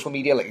are on social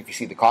media, like if you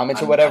see the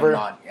comments or whatever.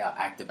 I'm not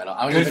active at all.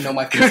 I don't even know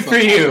my Facebook. Good for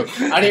you.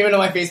 I don't even know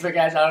my Facebook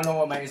ads. I don't know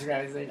what my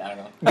Instagram is. I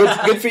don't know.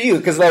 Good for you,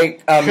 because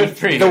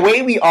the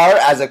way we are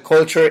as a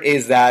culture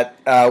is that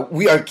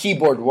we are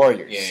keyboard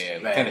warriors. Yeah,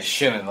 we kind of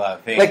shouldn't a lot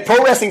of things. Like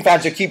pro wrestling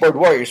fans are keyboard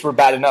warriors. We're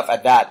bad enough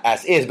at that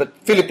as is, but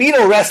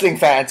Filipino wrestling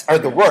fans are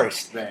the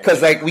worst,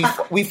 because like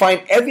we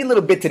find every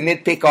little bit to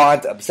nitpick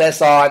on, to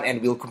obsess on,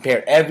 and we'll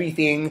compare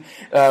everything.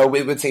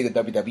 We would say the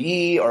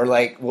WWE, or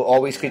like we'll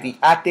always critique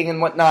acting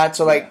and whatnot.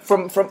 So like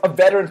from a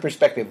veteran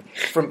perspective,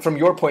 from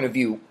your point of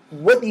view,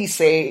 what do you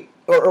say,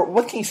 or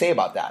what can you say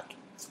about that?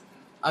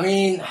 I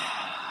mean,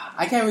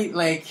 I can't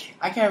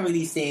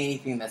really say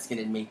anything that's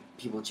gonna make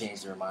people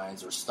change their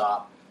minds or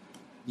stop,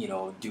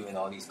 doing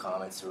all these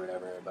comments or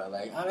whatever. But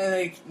like, I mean,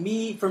 like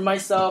me for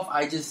myself,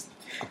 I just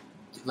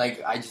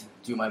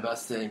do my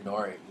best to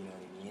ignore it. You know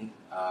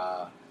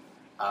what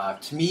I mean?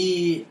 To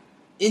me,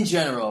 in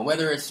general,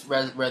 whether it's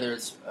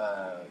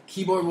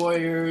keyboard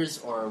warriors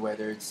or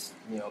whether it's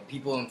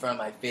people in front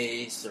of my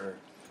face or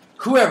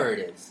whoever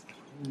it is,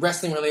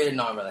 wrestling related,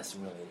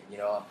 non-wrestling related.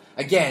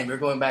 Again, we're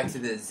going back to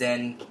the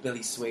Zen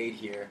Billy Suede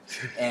here,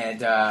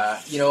 and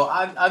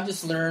I've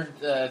just learned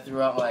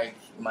throughout like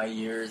my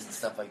years and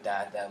stuff like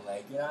that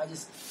like I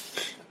just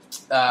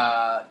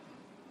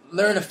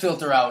learn to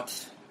filter out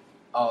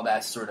all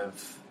that sort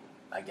of,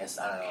 I guess,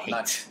 I don't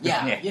know,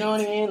 you know what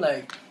I mean?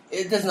 Like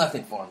it does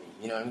nothing for me.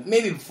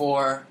 Maybe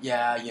before,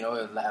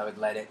 I would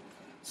let it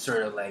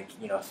sort of like,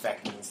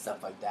 affect me and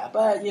stuff like that.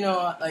 But,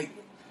 like,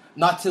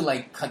 not to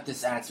like cut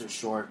this answer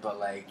short, but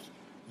like,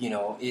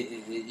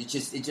 it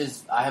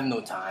just, I have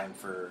no time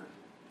for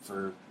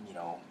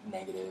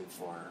negative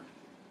or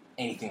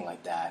anything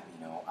like that.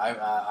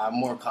 I'm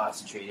more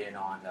concentrated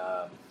on,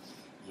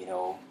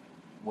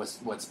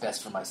 what's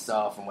best for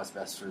myself and what's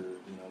best for,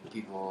 the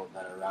people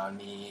that are around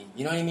me.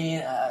 You know what I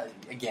mean?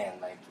 Again,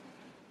 like,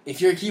 if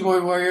you're a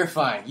keyboard warrior,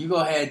 fine. You go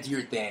ahead, do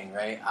your thing,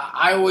 right?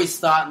 I always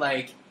thought,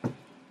 like,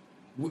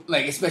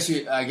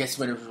 especially, I guess,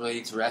 when it was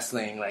related to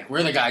wrestling, like,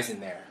 we're the guys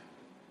in there.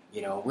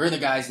 We're the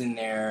guys in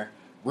there.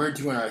 We're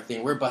doing our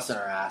thing. We're busting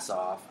our ass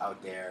off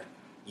out there,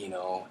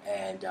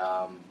 and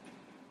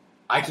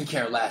I can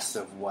care less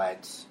of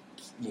what,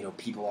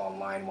 people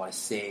online want to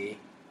say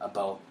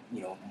about,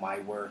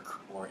 my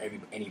work or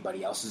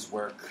anybody else's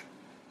work,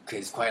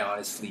 because, quite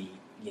honestly,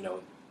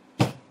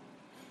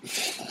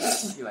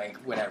 like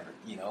whatever,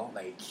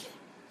 like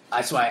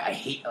that's why I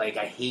hate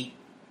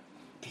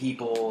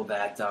people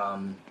that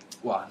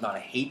well, not I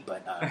hate,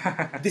 but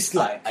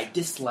dislike. I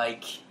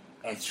dislike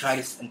and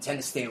tend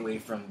to stay away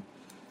from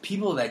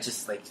people that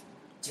just the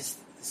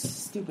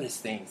stupidest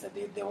things that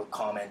they will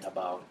comment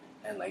about,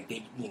 and like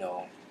they're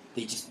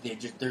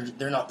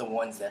not the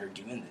ones that are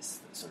doing this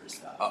sort of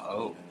stuff. You know what I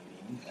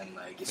mean? And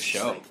like it's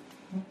just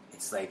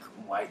it's like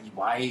why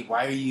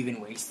are you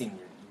even wasting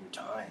your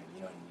time?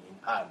 You know what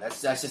I mean?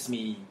 That's just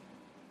me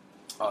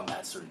on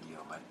that sort of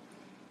deal. But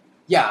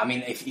yeah, I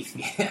mean, if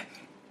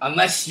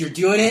unless you're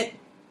doing it,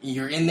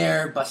 you're in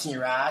there busting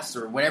your ass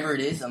or whatever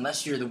it is.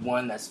 Unless you're the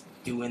one that's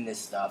doing this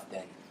stuff,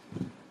 then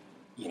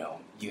you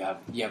have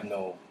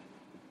no.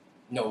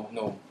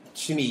 To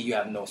me, you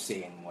have no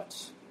say in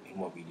what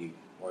we do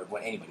or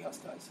what anybody else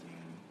does. You know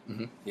what I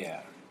mean? Mm-hmm.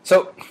 Yeah.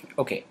 So,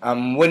 okay,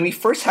 when we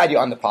first had you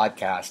on the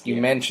podcast, you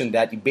mentioned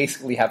that you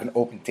basically have an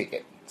open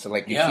ticket. So,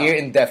 like, you're here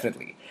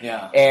indefinitely.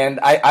 Yeah. And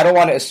I don't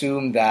want to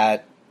assume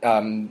that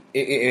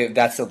if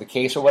that's still the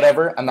case or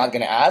whatever. I'm not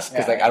going to ask,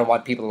 because, I don't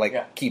want people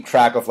to, keep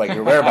track of,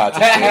 your whereabouts.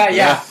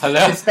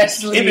 Hello?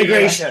 Especially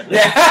immigration.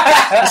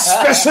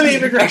 Especially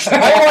immigration.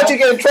 I don't want you to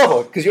get in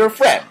trouble, because you're a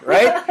friend,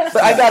 right?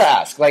 But I got to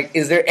ask,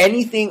 is there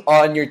anything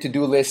on your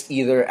to-do list,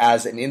 either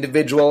as an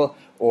individual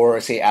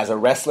or say as a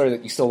wrestler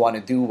that you still want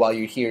to do while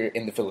you're here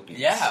in the Philippines?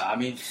 Yeah, I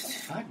mean,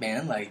 fuck,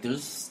 man. Like,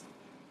 there's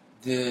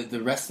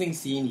the wrestling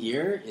scene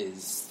here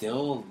is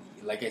still,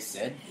 like I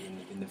said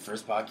in the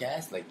first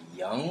podcast, like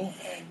young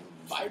and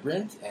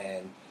vibrant,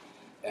 and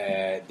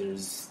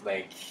there's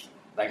like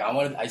I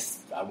want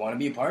to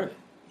be a part of it,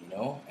 you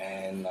know,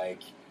 and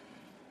like.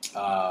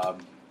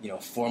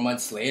 4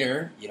 months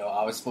later,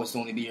 I was supposed to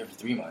only be here for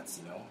 3 months,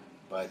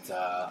 but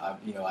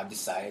I've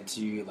decided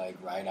to like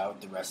ride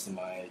out the rest of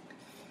my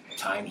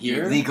time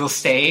here. Legal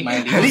stay.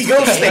 My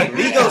legal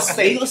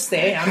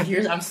stay. I'm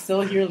here. I'm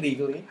still here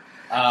legally,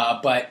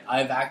 but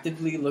I've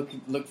actively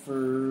looked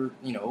for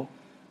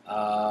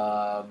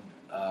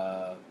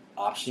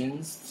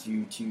options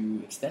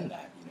to extend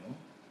that.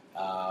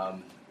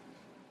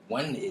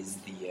 One is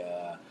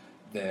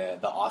the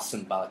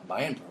awesome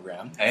Balikbayan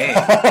program. Hey,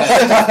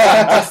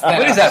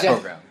 what is that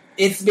program?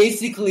 It's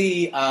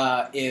basically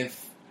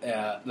if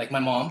like my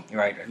mom,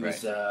 right.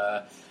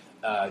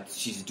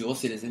 She's a dual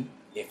citizen.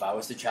 If I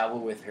was to travel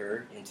with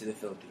her into the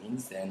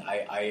Philippines, then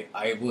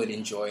I would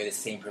enjoy the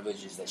same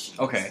privileges that she does.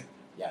 Okay.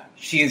 Yeah.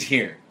 She is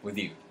here with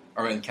you,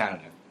 or in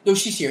Canada? No,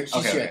 she's here.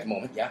 She's Okay. at the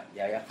moment. Yeah.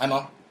 Hi,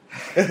 Mom.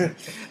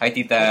 Hi,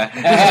 Tita.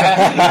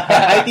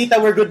 Hi, Tita,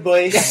 we're good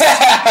boys.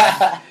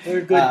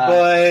 We're good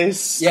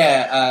boys.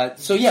 Yeah.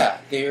 So yeah,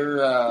 they're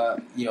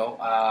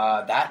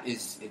that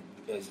is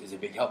a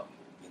big help,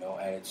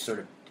 and it sort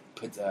of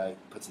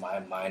puts my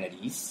mind at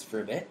ease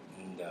for a bit,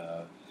 and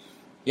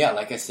yeah,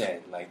 like I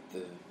said, like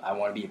I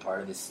want to be a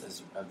part of this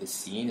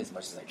scene as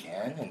much as I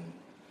can, and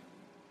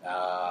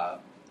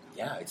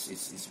yeah,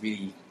 it's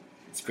really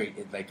great.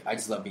 I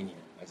just love being here.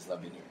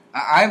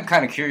 I'm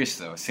kind of curious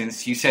though,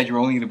 since you said you're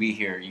only going to be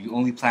here, you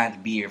only planned to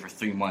be here for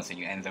 3 months, and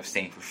you ended up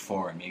staying for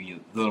 4, maybe a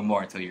little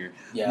more until your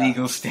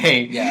legal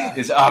stay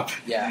is up.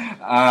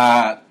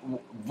 Yeah.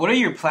 What are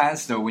your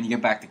plans though when you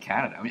get back to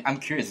Canada? I mean, I'm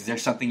curious. Is there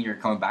something you're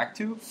coming back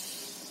to?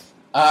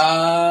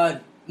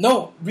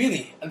 No,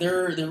 really,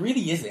 there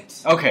really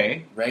isn't.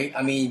 Okay. Right?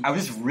 I mean, I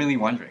was just really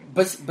wondering.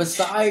 But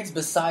besides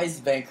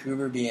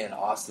Vancouver being an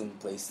awesome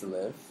place to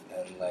live,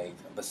 and like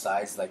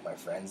besides like my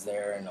friends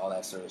there and all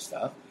that sort of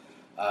stuff.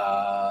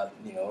 I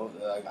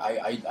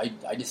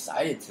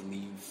decided to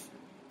leave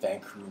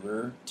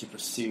Vancouver to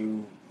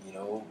pursue,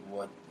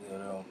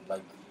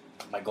 like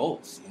my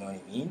goals. You know what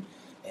I mean?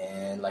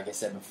 And like I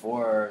said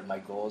before, my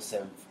goals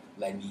have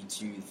led me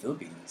to the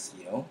Philippines.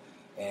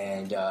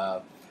 And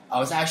I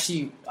was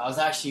actually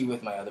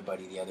with my other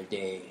buddy the other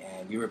day,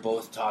 and we were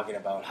both talking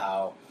about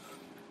how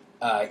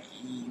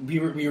we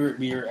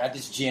were at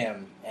this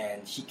gym,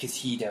 and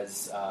he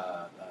does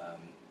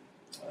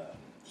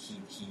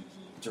he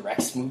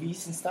directs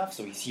movies and stuff,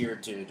 so he's here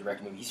to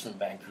direct movies. He's from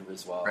Vancouver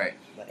as well, right?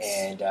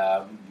 And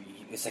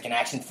it's like an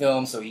action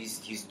film, so he's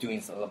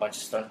doing a bunch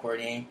of stunt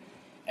coordinating,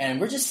 and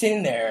we're just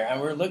sitting there,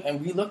 and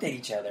we looked at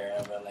each other,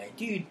 and we're like,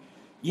 dude,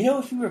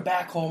 if we were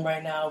back home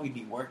right now, we'd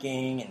be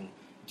working and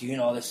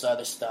doing all this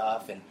other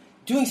stuff and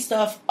doing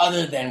stuff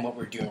other than what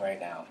we're doing right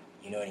now.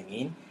 You know what I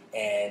mean?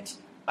 And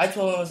I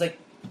told him, I was like,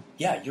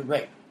 yeah, you're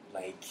right.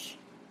 Like,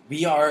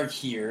 we are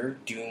here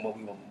doing what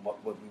we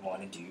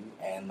want to do,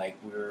 and like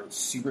we're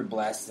super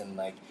blessed and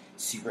like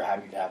super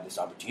happy to have this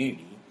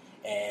opportunity.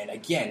 And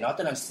again, not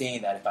that I'm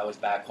saying that if I was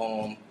back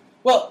home,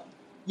 well,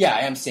 yeah,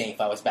 I am saying if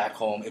I was back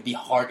home, it'd be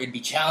hard, it'd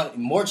be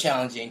more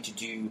challenging to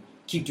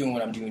keep doing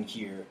what I'm doing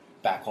here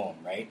back home,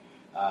 right?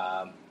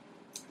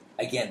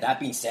 Again, that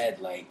being said,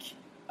 like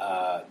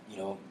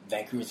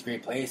Vancouver's a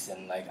great place,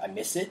 and like I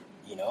miss it.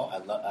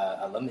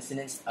 I love missing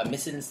it. I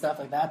miss it and stuff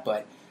like that.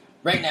 But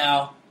right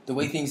now, the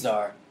way things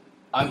are,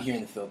 I'm here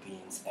in the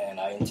Philippines, and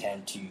I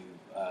intend to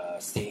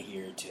stay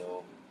here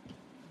till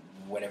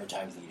whatever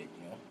time's needed.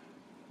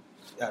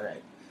 All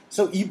right.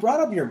 So you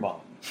brought up your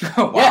mom.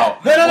 Wow.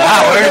 Yeah. No,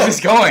 Where is this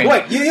going?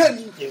 Wait,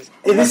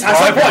 this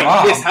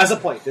has a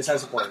point.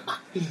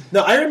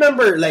 No, I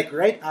remember like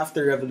right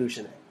after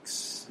Revolution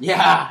X.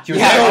 Yeah.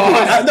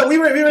 No, we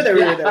were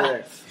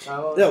there.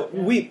 No,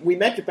 we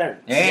met your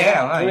parents.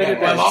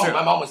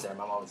 My mom was there.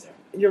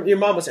 Your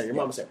mom was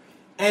there.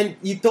 And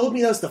you told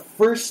me that was the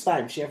first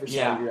time she ever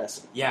saw you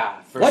wrestling. Yeah.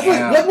 What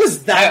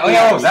was that?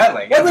 What was that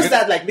like? What was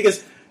that like?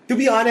 Because to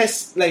be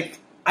honest, like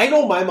I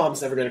know my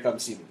mom's never gonna come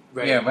see me.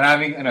 Right. Yeah, but I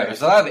mean,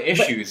 there's a lot of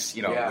issues,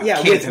 with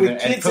kids with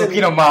and kids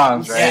Filipino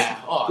moms, right?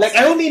 Yeah. Like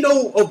I only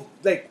know of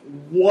like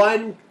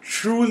one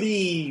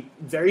truly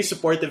very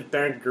supportive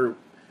parent group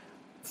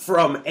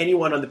from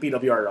anyone on the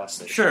PWR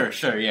roster. Sure,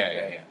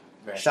 yeah.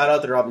 Right. Shout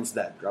out to Robin's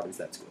dad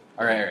school.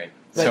 All right.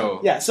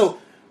 But, so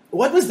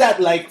what was that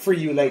like for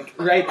you? Like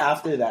right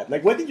after that,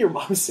 like what did your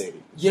mom say?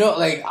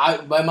 Like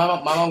my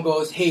mom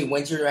goes, "Hey,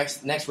 when's your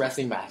next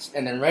wrestling match?"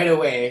 And then right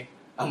away,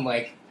 I'm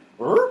like,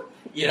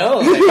 yeah,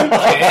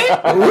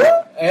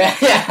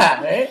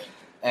 right?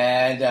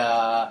 And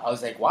I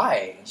was like,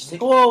 "Why?" And she's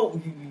like, "Oh,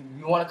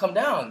 you want to come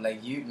down?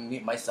 Like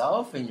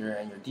myself and your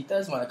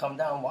titas want to come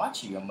down and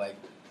watch you." I'm like,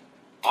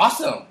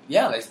 "Awesome,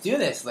 yeah, let's do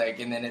this." Like,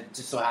 and then it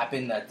just so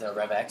happened that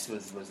Rev X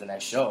was the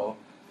next show,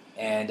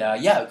 and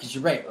yeah, because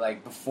you're right.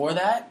 Like before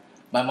that,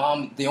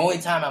 the only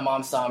time my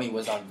mom saw me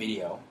was on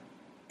video,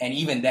 And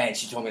even then,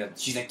 she told me that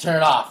she's like, turn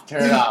it off.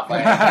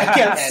 Like, I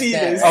can't see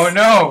this. Oh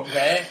no!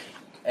 Right?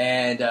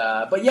 And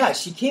but yeah,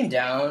 she came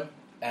down,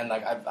 and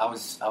like I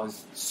was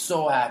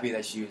so happy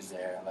that she was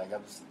there. Like I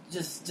was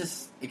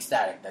just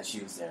ecstatic that she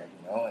was there,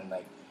 you know, and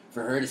like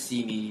for her to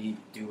see me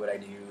do what I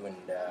do, and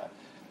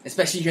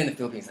especially here in the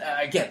Philippines.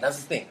 Again, that's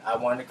the thing. I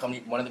wanted to come.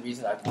 One of the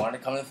reasons I wanted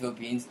to come to the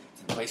Philippines,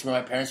 to the place where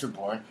my parents were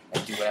born,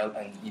 and do well,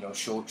 and you know,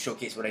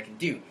 showcase what I can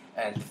do.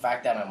 And the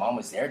fact that my mom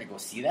was there to go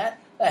see that,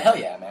 hell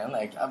yeah, man!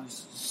 Like I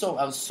was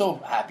so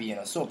happy and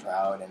I was so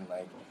proud, and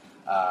like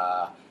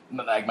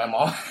my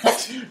mom,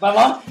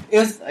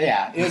 it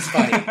was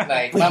funny.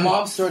 Like my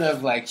mom sort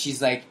of like she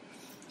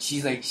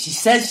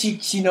says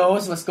she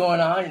knows what's going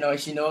on, you know,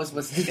 she knows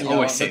what's the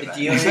deal is.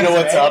 She knows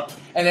what's up.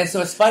 And then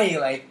so it's funny,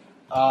 like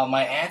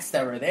my aunts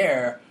that were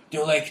there,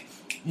 they're like,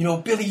 you know,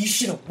 Billy, you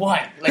should have won.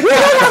 Like,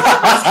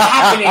 what's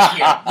happening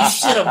here? You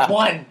should have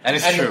won. That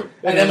is true.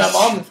 And then my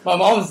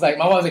mom was like,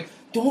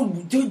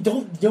 don't.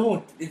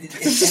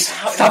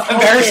 Stop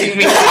embarrassing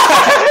me.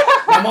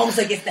 My mom was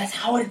like, that's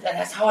how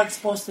it's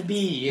supposed to be,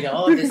 you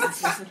know. This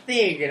is the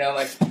thing, you know.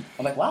 Like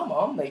I'm like, wow,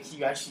 mom, like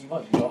you actually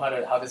you know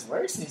how this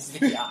works. And she's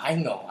like, yeah, I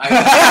know.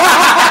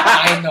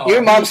 I know.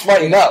 Your mom's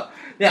smart enough.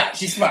 Yeah,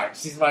 she's smart.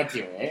 She's smart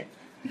too, right?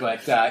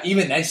 But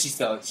even then, she's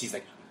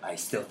like, I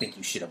still think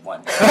you should have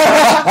won.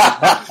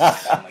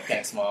 I'm like,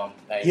 thanks, Mom.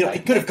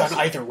 It could have gone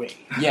either way.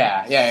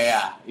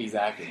 Yeah,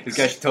 exactly. This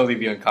guy should totally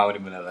be on Comedy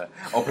Manila.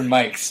 Open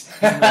mics.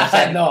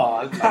 No,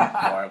 I'm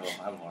horrible.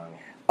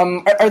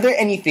 Are there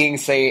anything,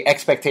 say,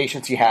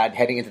 expectations you had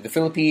heading into the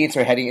Philippines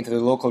or heading into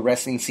the local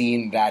wrestling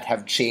scene that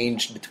have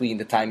changed between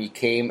the time you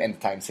came and the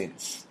time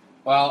since?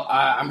 Well,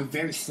 I'm a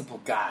very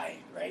simple guy,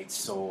 right?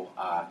 So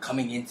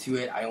coming into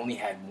it, I only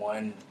had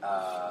one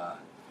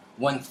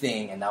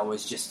thing, and that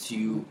was just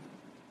to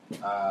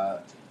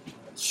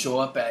show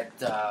up at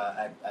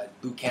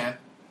boot camp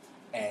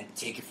and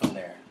take it from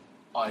there.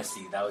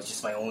 Honestly, that was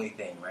just my only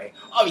thing, right?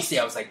 Obviously,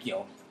 I was like, you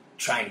know,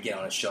 trying to get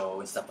on a show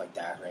and stuff like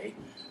that, right?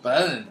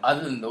 But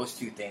other than those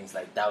two things,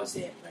 like that was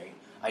it, right?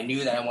 I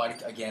knew that I wanted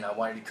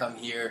to come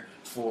here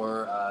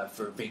for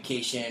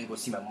vacation, go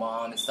see my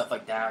mom and stuff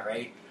like that,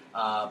 right?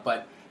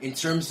 But in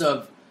terms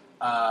of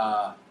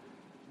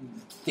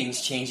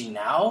things changing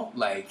now,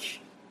 like,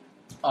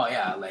 oh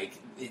yeah, like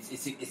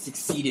it's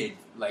exceeded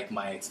like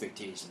my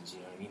expectations. You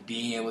know what I mean?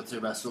 Being able to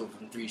wrestle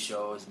from 3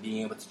 shows,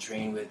 being able to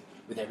train with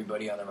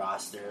everybody on the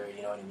roster.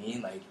 You know what I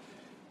mean? Like,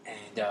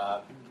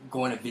 and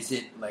going to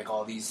visit like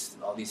all these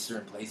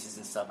certain places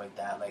and stuff like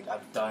that. Like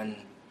I've done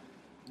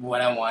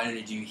what I wanted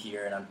to do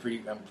here, and I'm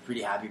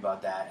pretty happy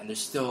about that. And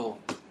there's still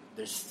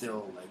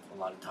like a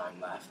lot of time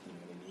left. You know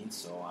what I mean?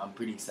 So I'm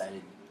pretty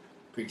excited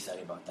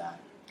about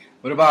that.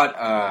 What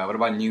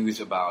about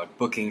news about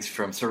bookings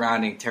from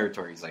surrounding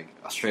territories like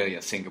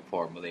Australia,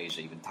 Singapore,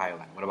 Malaysia, even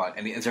Thailand?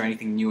 Is there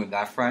anything new in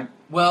that front?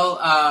 Well,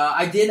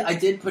 I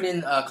did put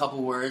in a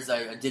couple words.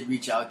 I did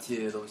reach out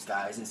to those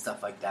guys and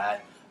stuff like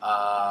that.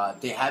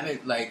 They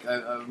haven't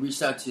I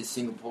reached out to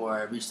Singapore.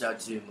 I reached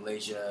out to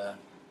Malaysia,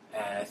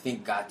 and I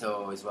think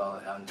Gato as well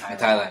in Thailand.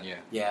 Thailand, yeah.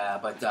 Yeah,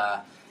 but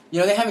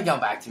they haven't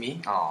gotten back to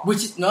me. Aww.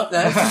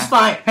 That's just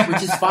fine.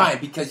 Which is fine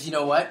because you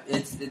know what?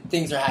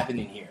 Things are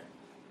happening here.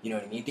 You know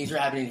what I mean? Things are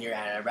happening here,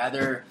 and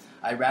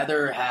I'd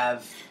rather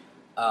have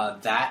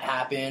that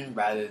happen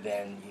rather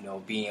than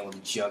being able to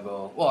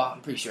juggle. Well, I'm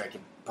pretty sure I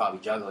could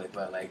probably juggle it,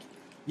 but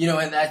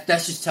and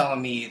that's just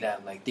telling me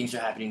that things are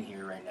happening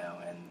here right now,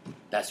 and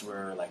that's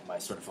where my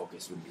sort of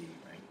focus would be.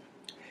 Right.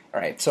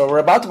 All right, so we're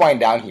about to wind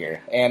down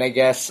here, and I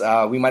guess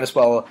we might as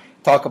well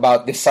talk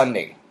about this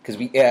Sunday because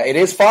it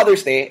is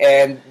Father's Day,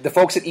 and the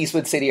folks at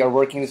Eastwood City are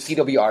working with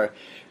PWR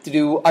to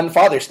do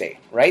Unfather's Day,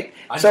 right?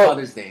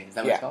 Unfather's Day, is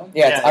that what it's called?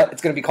 Yeah,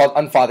 it's going to be called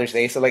Unfather's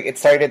Day. So it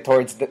started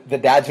towards the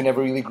dads who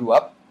never really grew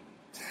up.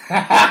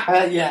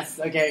 Yes.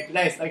 Okay.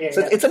 Nice. Okay.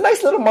 So it's a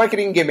nice little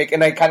marketing gimmick,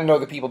 and I kind of know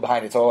the people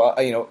behind it. So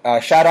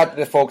shout out to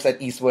the folks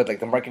at Eastwood,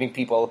 the marketing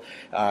people.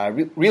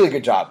 Really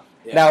good job.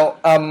 Yeah.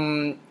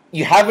 Now,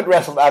 you haven't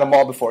wrestled at a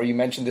mall before. You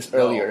mentioned this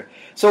earlier.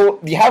 So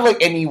do you have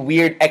any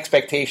weird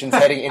expectations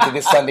heading into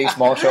this Sunday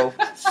small show?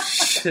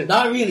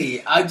 Not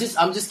really. I'm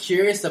just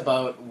curious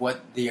about what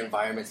the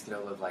environment's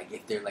gonna look like.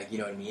 If they're you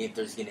know what I mean. If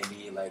there's gonna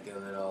be a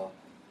little,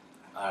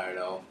 I don't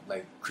know,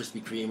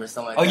 Krispy Kreme or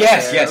something. Oh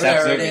yes,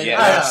 absolutely.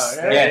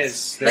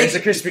 Yes, there is a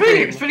Krispy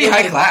Kreme. It's pretty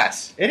high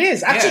class. It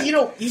is actually.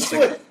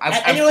 Eastwood,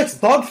 and it's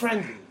dog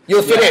friendly.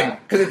 You'll fit in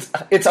because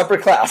it's upper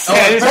class. Oh,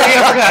 it's pretty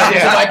upper class.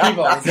 These are my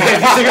people. These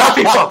are our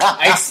people.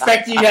 I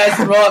expect you guys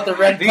to roll out the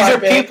red These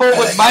carpet. are people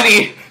with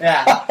money.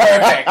 Yeah,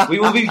 perfect. We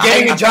will be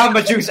getting a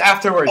Jamba Juice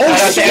afterwards.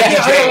 Oh shit!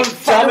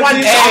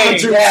 Jamba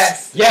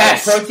Juice.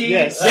 Yes. Protein.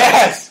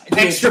 Yes.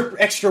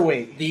 Extra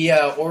weight. The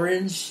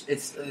orange,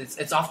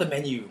 it's off the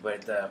menu,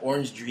 but the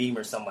orange dream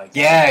or something like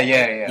that.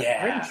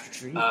 Yeah. Orange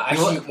dream.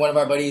 Actually, one of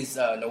our buddies,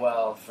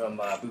 Noel from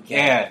Boot Camp.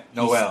 Yeah,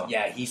 Noel.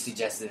 He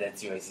suggested that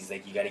to us. He's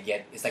like, you got to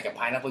get. It's like a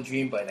pineapple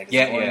dream, but it's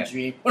an orange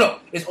dream. Oh no,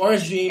 it's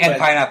orange dream and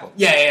pineapple.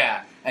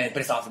 Yeah. but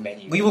it's off the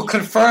menu. We will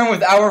confirm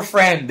with our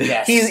friend.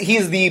 Yes.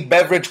 He's the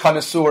beverage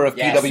connoisseur of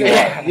Yes.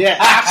 PWR. Yeah.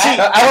 Actually,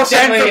 our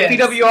friend definitely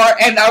from PWR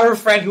and our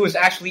friend who is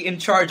actually in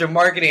charge of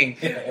marketing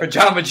for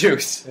Jamba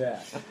Juice. Yeah.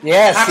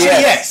 Yes, Actually,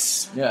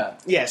 yes. Yeah.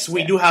 Yes,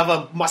 we do have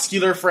a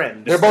muscular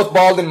friend. They're both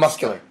bald and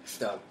muscular.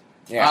 Stuff.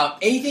 Yeah.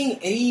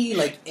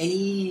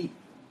 Any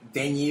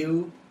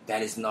venue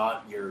that is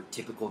not your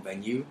typical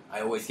venue,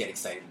 I always get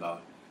excited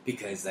about,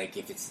 because like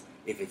if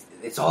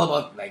it's all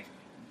about like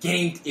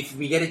if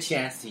we get a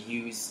chance to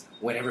use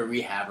whatever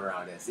we have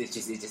around us, it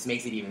just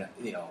makes it even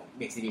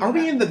Are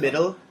we in the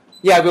middle?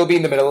 Yeah, we'll be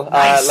in the middle.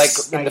 Nice, like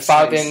in the nice,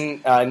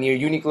 fountain near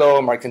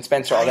Uniqlo, Marks and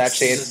Spencer, all that Nice.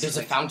 shit. There's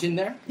a fountain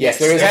there. Yes,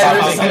 there is a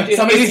Yeah,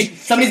 fountain.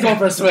 Somebody's going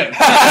for a swim.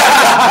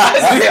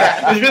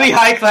 It's really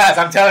high class,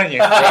 I'm telling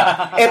you.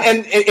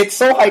 and it's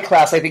so high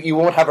class, I think you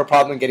won't have a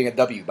problem getting a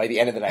W by the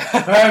end of the night.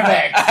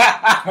 Perfect.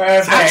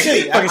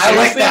 Actually, I like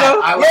seriously, that.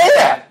 though? I like Yeah.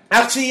 that.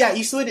 Actually, yeah,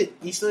 Eastwood.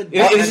 Is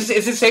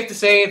it safe to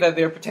say that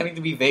they're pretending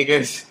to be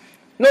Vegas?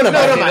 No, man,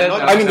 no,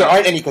 I mean, there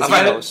aren't any I find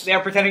casinos. that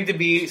they're pretending to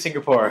be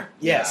Singapore.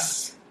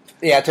 Yes.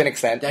 Yeah, to an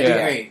extent. That'd be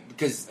Yeah. great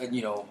because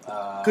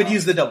Could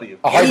use the W.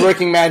 A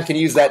hardworking man can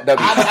use that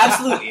W.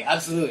 absolutely.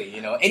 And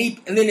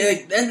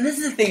this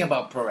is the thing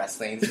about pro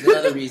wrestling. This is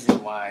another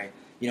reason why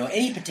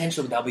any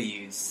potential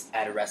W's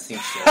at a wrestling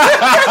show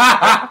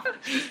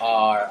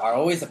are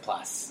always a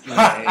plus. You know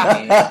what I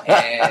mean?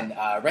 And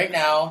right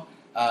now,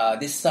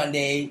 this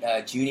Sunday,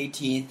 June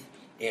 18th,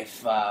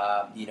 if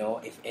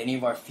any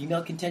of our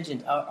female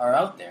contingent are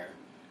out there,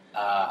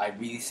 I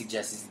really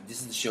suggest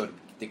this is the show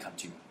to come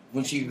to.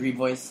 Wouldn't you agree,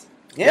 boys?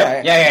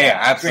 Yeah.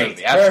 Absolutely.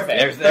 Great. Absolutely.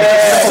 Perfect. There's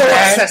So a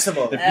man,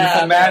 accessible. the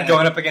beautiful man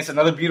going up against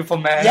another beautiful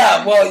man.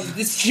 Yeah, well,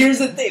 here's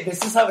the thing.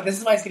 This is why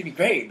it's going to be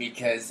great,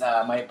 because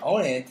my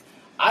opponent,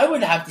 I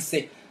would have to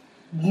say,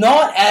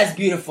 not as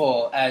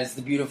beautiful as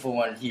the beautiful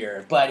one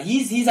here, but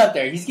he's out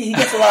there. He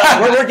gets a lot of...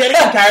 We're getting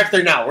in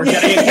character now. He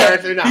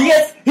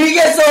He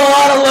gets a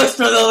lot of looks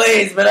for the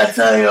ladies, but I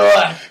tell you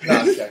what. No,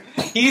 I'm sorry.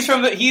 He's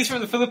from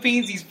the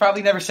Philippines. He's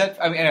probably never set.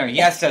 I mean, anyway, he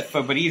has set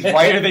foot, but he's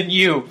whiter than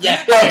you.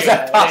 Yeah, Is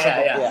that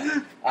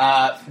possible?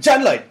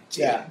 John Lloyd.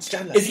 Yeah. It's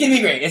John Lloyd. It's gonna be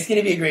great. It's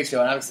gonna be a great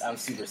show, and I'm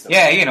super stoked.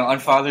 Yeah, on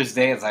Father's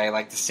Day, as I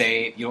like to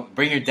say,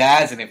 bring your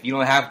dads, and if you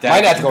don't have dads,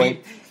 My dad's going.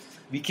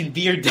 We can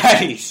be your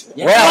daddies.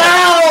 Yeah.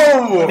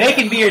 Wow! They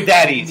can be your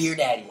daddies. Be your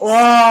daddies. This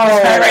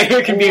guy right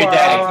here can be your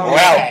daddy.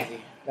 Wow.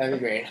 That'd be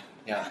great.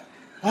 Yeah.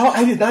 Oh,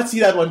 I did not see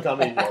that one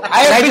coming. I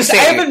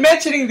have been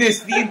mentioning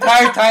this the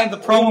entire time the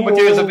promo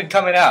materials have been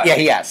coming out. Yeah,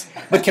 he has.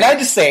 But can I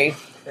just say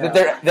that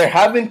there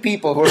have been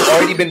people who have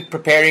already been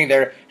preparing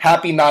their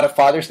Happy Not a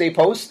Father's Day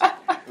post.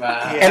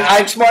 And I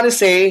just want to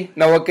say,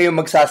 na huwag kayong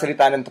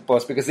magsasalita ng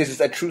tapos, because this is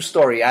a true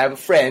story. I have a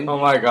friend Oh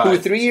my God. who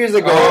 3 years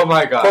ago Oh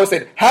my God.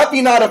 posted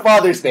Happy Not a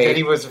Father's That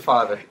he Day. was a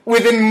father.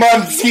 Within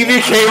months, he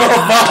became a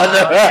father.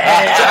 So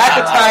at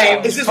the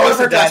time, Is this one of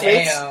her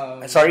classmates?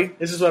 Sorry?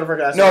 This is one of her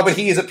classmates. No, but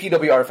he is a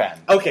PWR fan.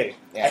 Okay.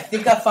 I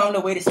think I found a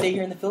way to stay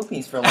here in the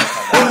Philippines for a long time.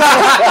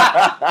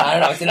 I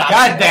don't know. It's an option.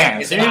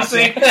 goddamn, It's an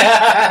seriously?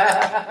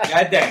 option.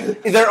 Goddamn.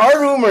 There are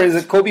rumors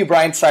that Kobe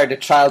Bryant started a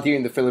child here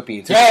in the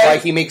Philippines, which is why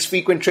he makes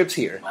frequent trips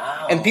here.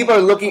 Wow. And people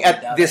are looking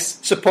at this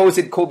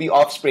supposed Kobe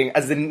offspring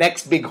as the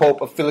next big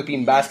hope of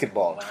Philippine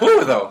basketball.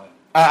 Who though?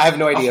 I have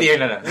no Off idea. the air,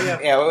 no.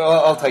 Yeah,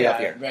 well, I'll tell you off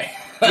here. Right.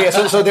 Yeah,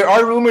 so there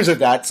are rumors of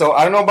that. So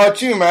I don't know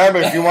about you, man,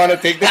 but if you want to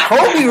take the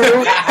Kobe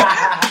route,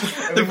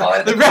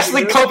 The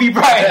wrestling Kobe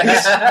Bryant.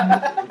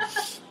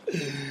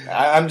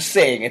 I'm just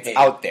saying it's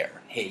out there.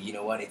 Hey, you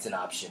know what? It's an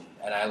option,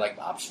 and I like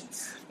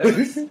options.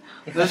 Let's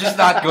just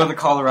not go the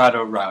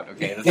Colorado route,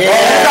 okay? Let's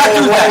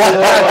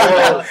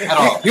Yeah. at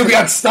all. You'll be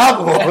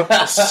unstoppable.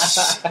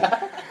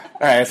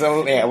 All right,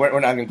 so yeah, we're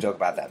not going to joke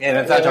about that. Yeah,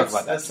 let's not talk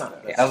about that. That's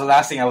not. That was the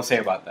last thing I will say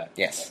about that.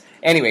 Yes.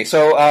 Anyway,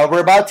 so we're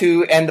about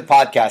to end the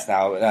podcast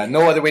now.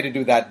 No other way to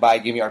do that by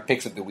giving our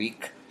picks of the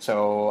week.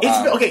 So It's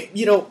okay,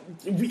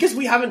 because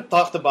we haven't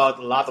talked about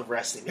a lot of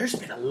wrestling. There's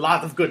been a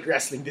lot of good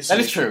wrestling this That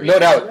week. is true. no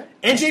doubt.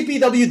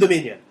 NJPW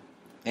Dominion.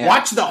 Yeah.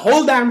 Watch the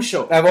whole damn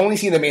show. I've only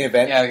seen the main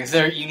event. Yeah, because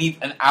you need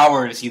an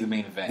hour to see the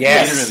main event.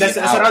 Yes. Literally That's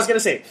an what hour. I was gonna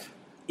say.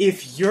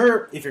 If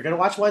you're gonna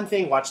watch one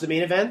thing, watch the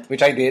main event,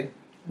 Which I did.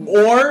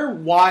 or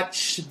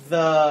watch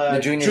the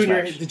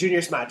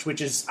juniors match.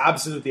 which is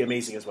absolutely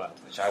amazing as well.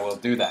 Which I will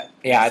do that.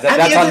 Yeah, And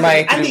that's the on my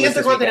and to-do the list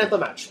this Intercontinental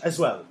weekend. match as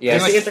well. Yes.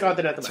 There's the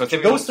Intercontinental So match.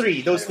 typical- Those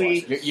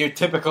three. Your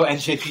typical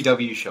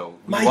NJPW show.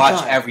 We My watch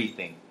God.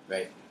 everything.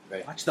 Right.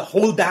 Watch the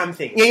whole damn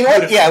thing. Yeah, you know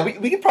what? Beautiful. Yeah,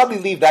 we could probably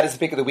leave that as a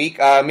pick of the week.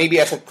 Maybe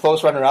as a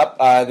close runner-up,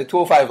 the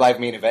 205 Live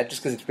main event,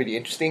 just because it's pretty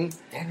interesting.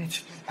 Damn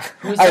it.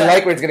 I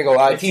like where it's going to go.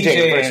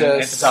 TJ and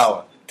versus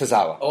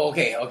Tozawa. Oh,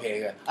 okay.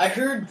 Good. I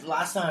heard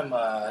last time.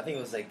 I think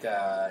it was like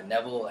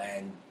Neville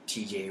and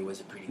TJ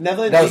was a pretty.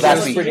 Neville and That was TJ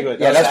last week. pretty good.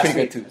 Yeah, That was that's last pretty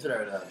week. good too. That's what I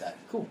heard about that.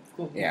 Cool.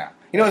 Yeah.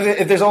 You know,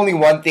 if there's only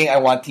one thing I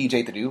want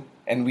TJ to do,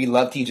 and we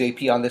love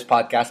TJP on this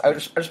podcast, I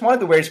just wanted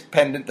to wear his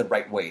pendant the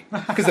right way.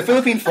 Because the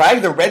Philippine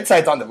flag, the red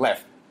side's on the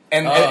left.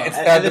 And, Oh. it's,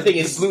 And the the thing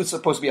is- blue is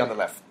supposed to be on the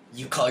left.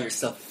 You call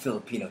yourself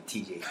Filipino,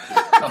 TJ.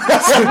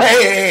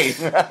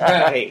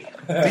 Hey.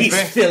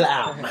 Please fill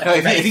out.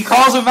 If he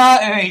calls him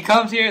out and he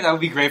comes here, that would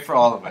be great for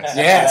all of us.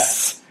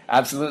 Yes.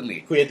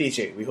 Absolutely. Kuya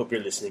TJ, we hope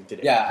you're listening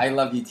today. Yeah, I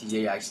love you,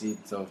 TJ, actually.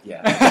 So, yeah.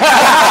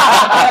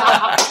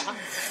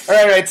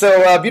 All right.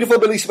 So, beautiful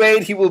Billy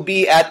Suede, he will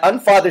be at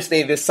Unfather's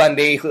Day this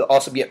Sunday. He'll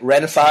also be at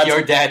Renaissance.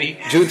 Your daddy.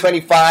 June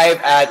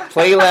 25 at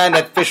Playland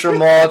at Fisher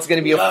Mall. It's going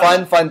to be a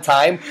fun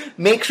time.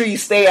 Make sure you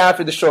stay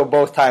after the show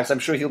both times. I'm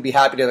sure he'll be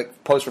happy to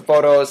pose for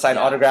photos, sign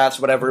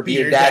autographs, whatever. Be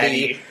your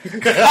daddy.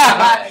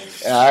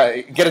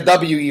 Get a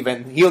W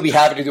even. He'll be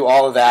happy to do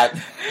all of that.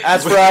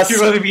 As for us,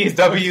 You want to be his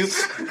W?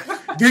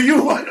 Do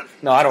you want to?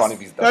 no, I don't want to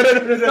be his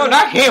W. No,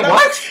 not him.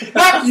 What?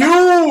 Not you!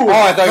 Oh,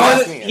 I thought you were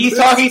asking me. He's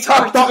talking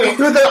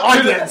to the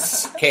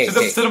audience. Okay.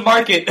 to the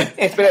market.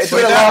 It's been a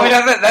Wait,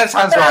 long... that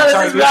sounds wrong.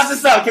 Sorry. Let's wrap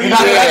this up. Can we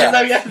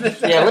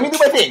Yeah. Yeah, let me do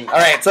my thing. All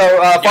right, so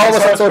follow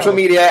us on social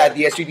media at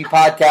the SGP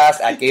Podcast,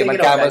 at Game on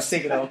Camus,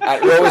 Take it off.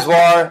 at Rose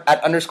War,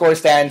 at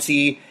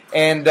 _Stancy,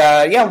 and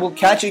we'll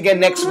catch you again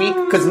next week,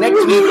 because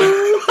next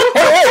week...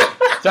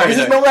 Sorry.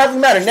 No, that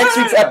doesn't matter. Next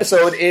week's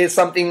episode is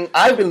something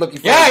I've been looking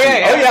forward to.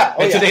 Yeah.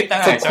 Oh, It's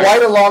yeah. For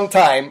quite a long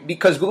time,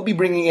 because we'll be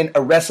bringing in a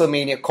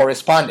WrestleMania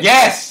correspondent.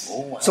 Yes.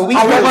 So we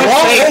We're will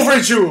long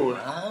overdue.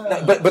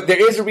 but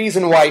there is a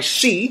reason why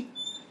she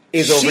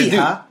is overdue.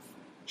 Huh?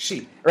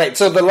 She. Right,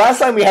 so the last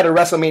time we had a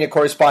WrestleMania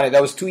correspondent,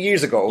 that was 2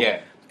 years ago. Yeah.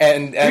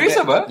 And 2 years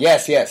ago?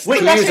 Yes. Wait,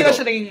 2 last years year ago.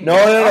 wrestling-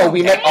 No.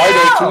 We met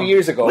Ardo 2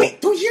 years ago.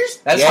 Wait, 2 years?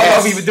 That's Yes. how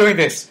long we've been doing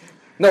this.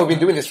 No, we've been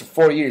doing this for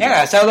 4 years. Yeah, now.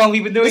 that's how long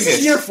we've been doing This this.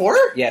 is year 4?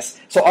 Yes.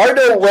 So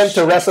Ardo went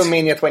to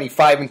WrestleMania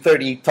 25 and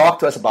 30,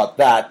 talked to us about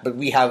that, but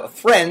we have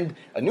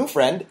a new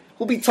friend,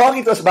 who'll be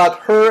talking to us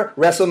about her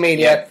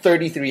WrestleMania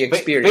 33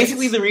 experience.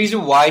 Basically, the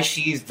reason why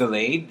she's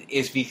delayed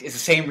is the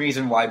same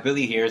reason why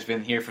Billy here has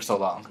been here for so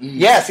long.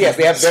 Yes, they have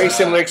very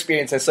similar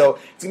experiences. So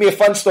it's going to be a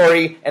fun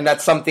story, and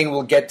that's something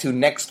we'll get to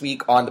next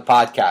week on the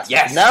podcast.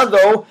 Yes. Now,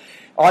 though,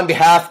 on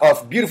behalf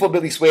of beautiful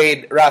Billy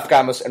Suede, Raf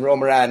Camus, and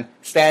Romaran,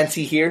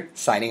 Stancy here,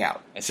 signing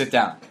out. And sit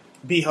down.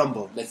 Be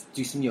humble. Let's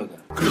do some yoga.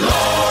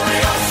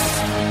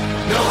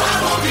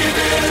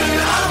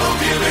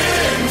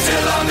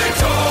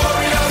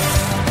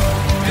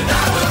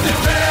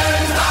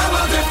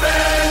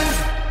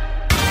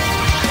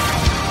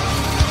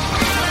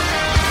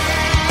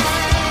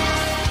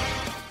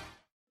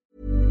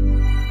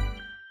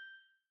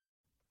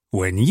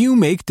 When you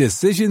make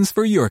decisions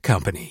for your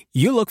company,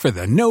 you look for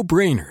the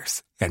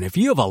no-brainers. And if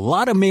you have a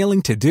lot of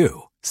mailing to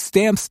do,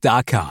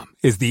 Stamps.com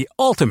is the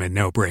ultimate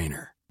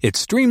no-brainer. It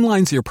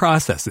streamlines your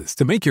processes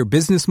to make your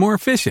business more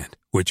efficient,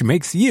 which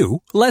makes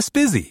you less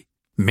busy.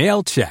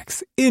 Mail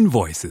checks,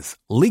 invoices,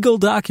 legal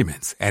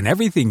documents, and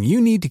everything you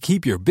need to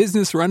keep your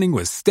business running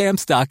with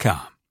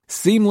Stamps.com.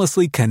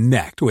 Seamlessly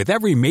connect with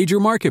every major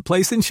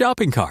marketplace and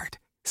shopping cart.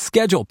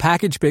 Schedule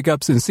package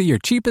pickups and see your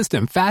cheapest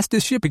and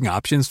fastest shipping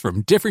options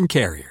from different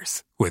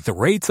carriers, with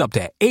rates up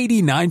to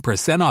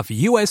 89% off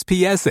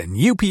USPS and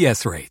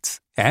UPS rates.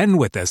 And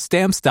with the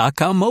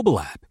Stamps.com mobile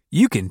app,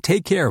 you can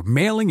take care of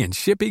mailing and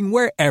shipping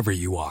wherever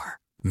you are.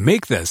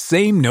 Make the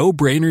same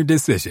no-brainer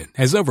decision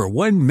as over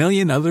 1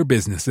 million other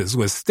businesses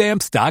with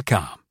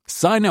Stamps.com.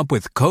 Sign up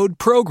with code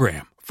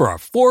PROGRAM for a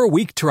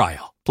 4-week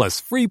trial,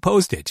 plus free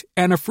postage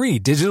and a free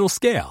digital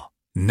scale.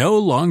 No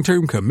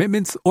long-term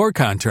commitments or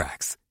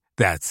contracts.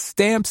 That's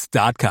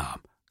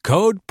Stamps.com.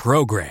 Code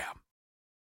PROGRAM.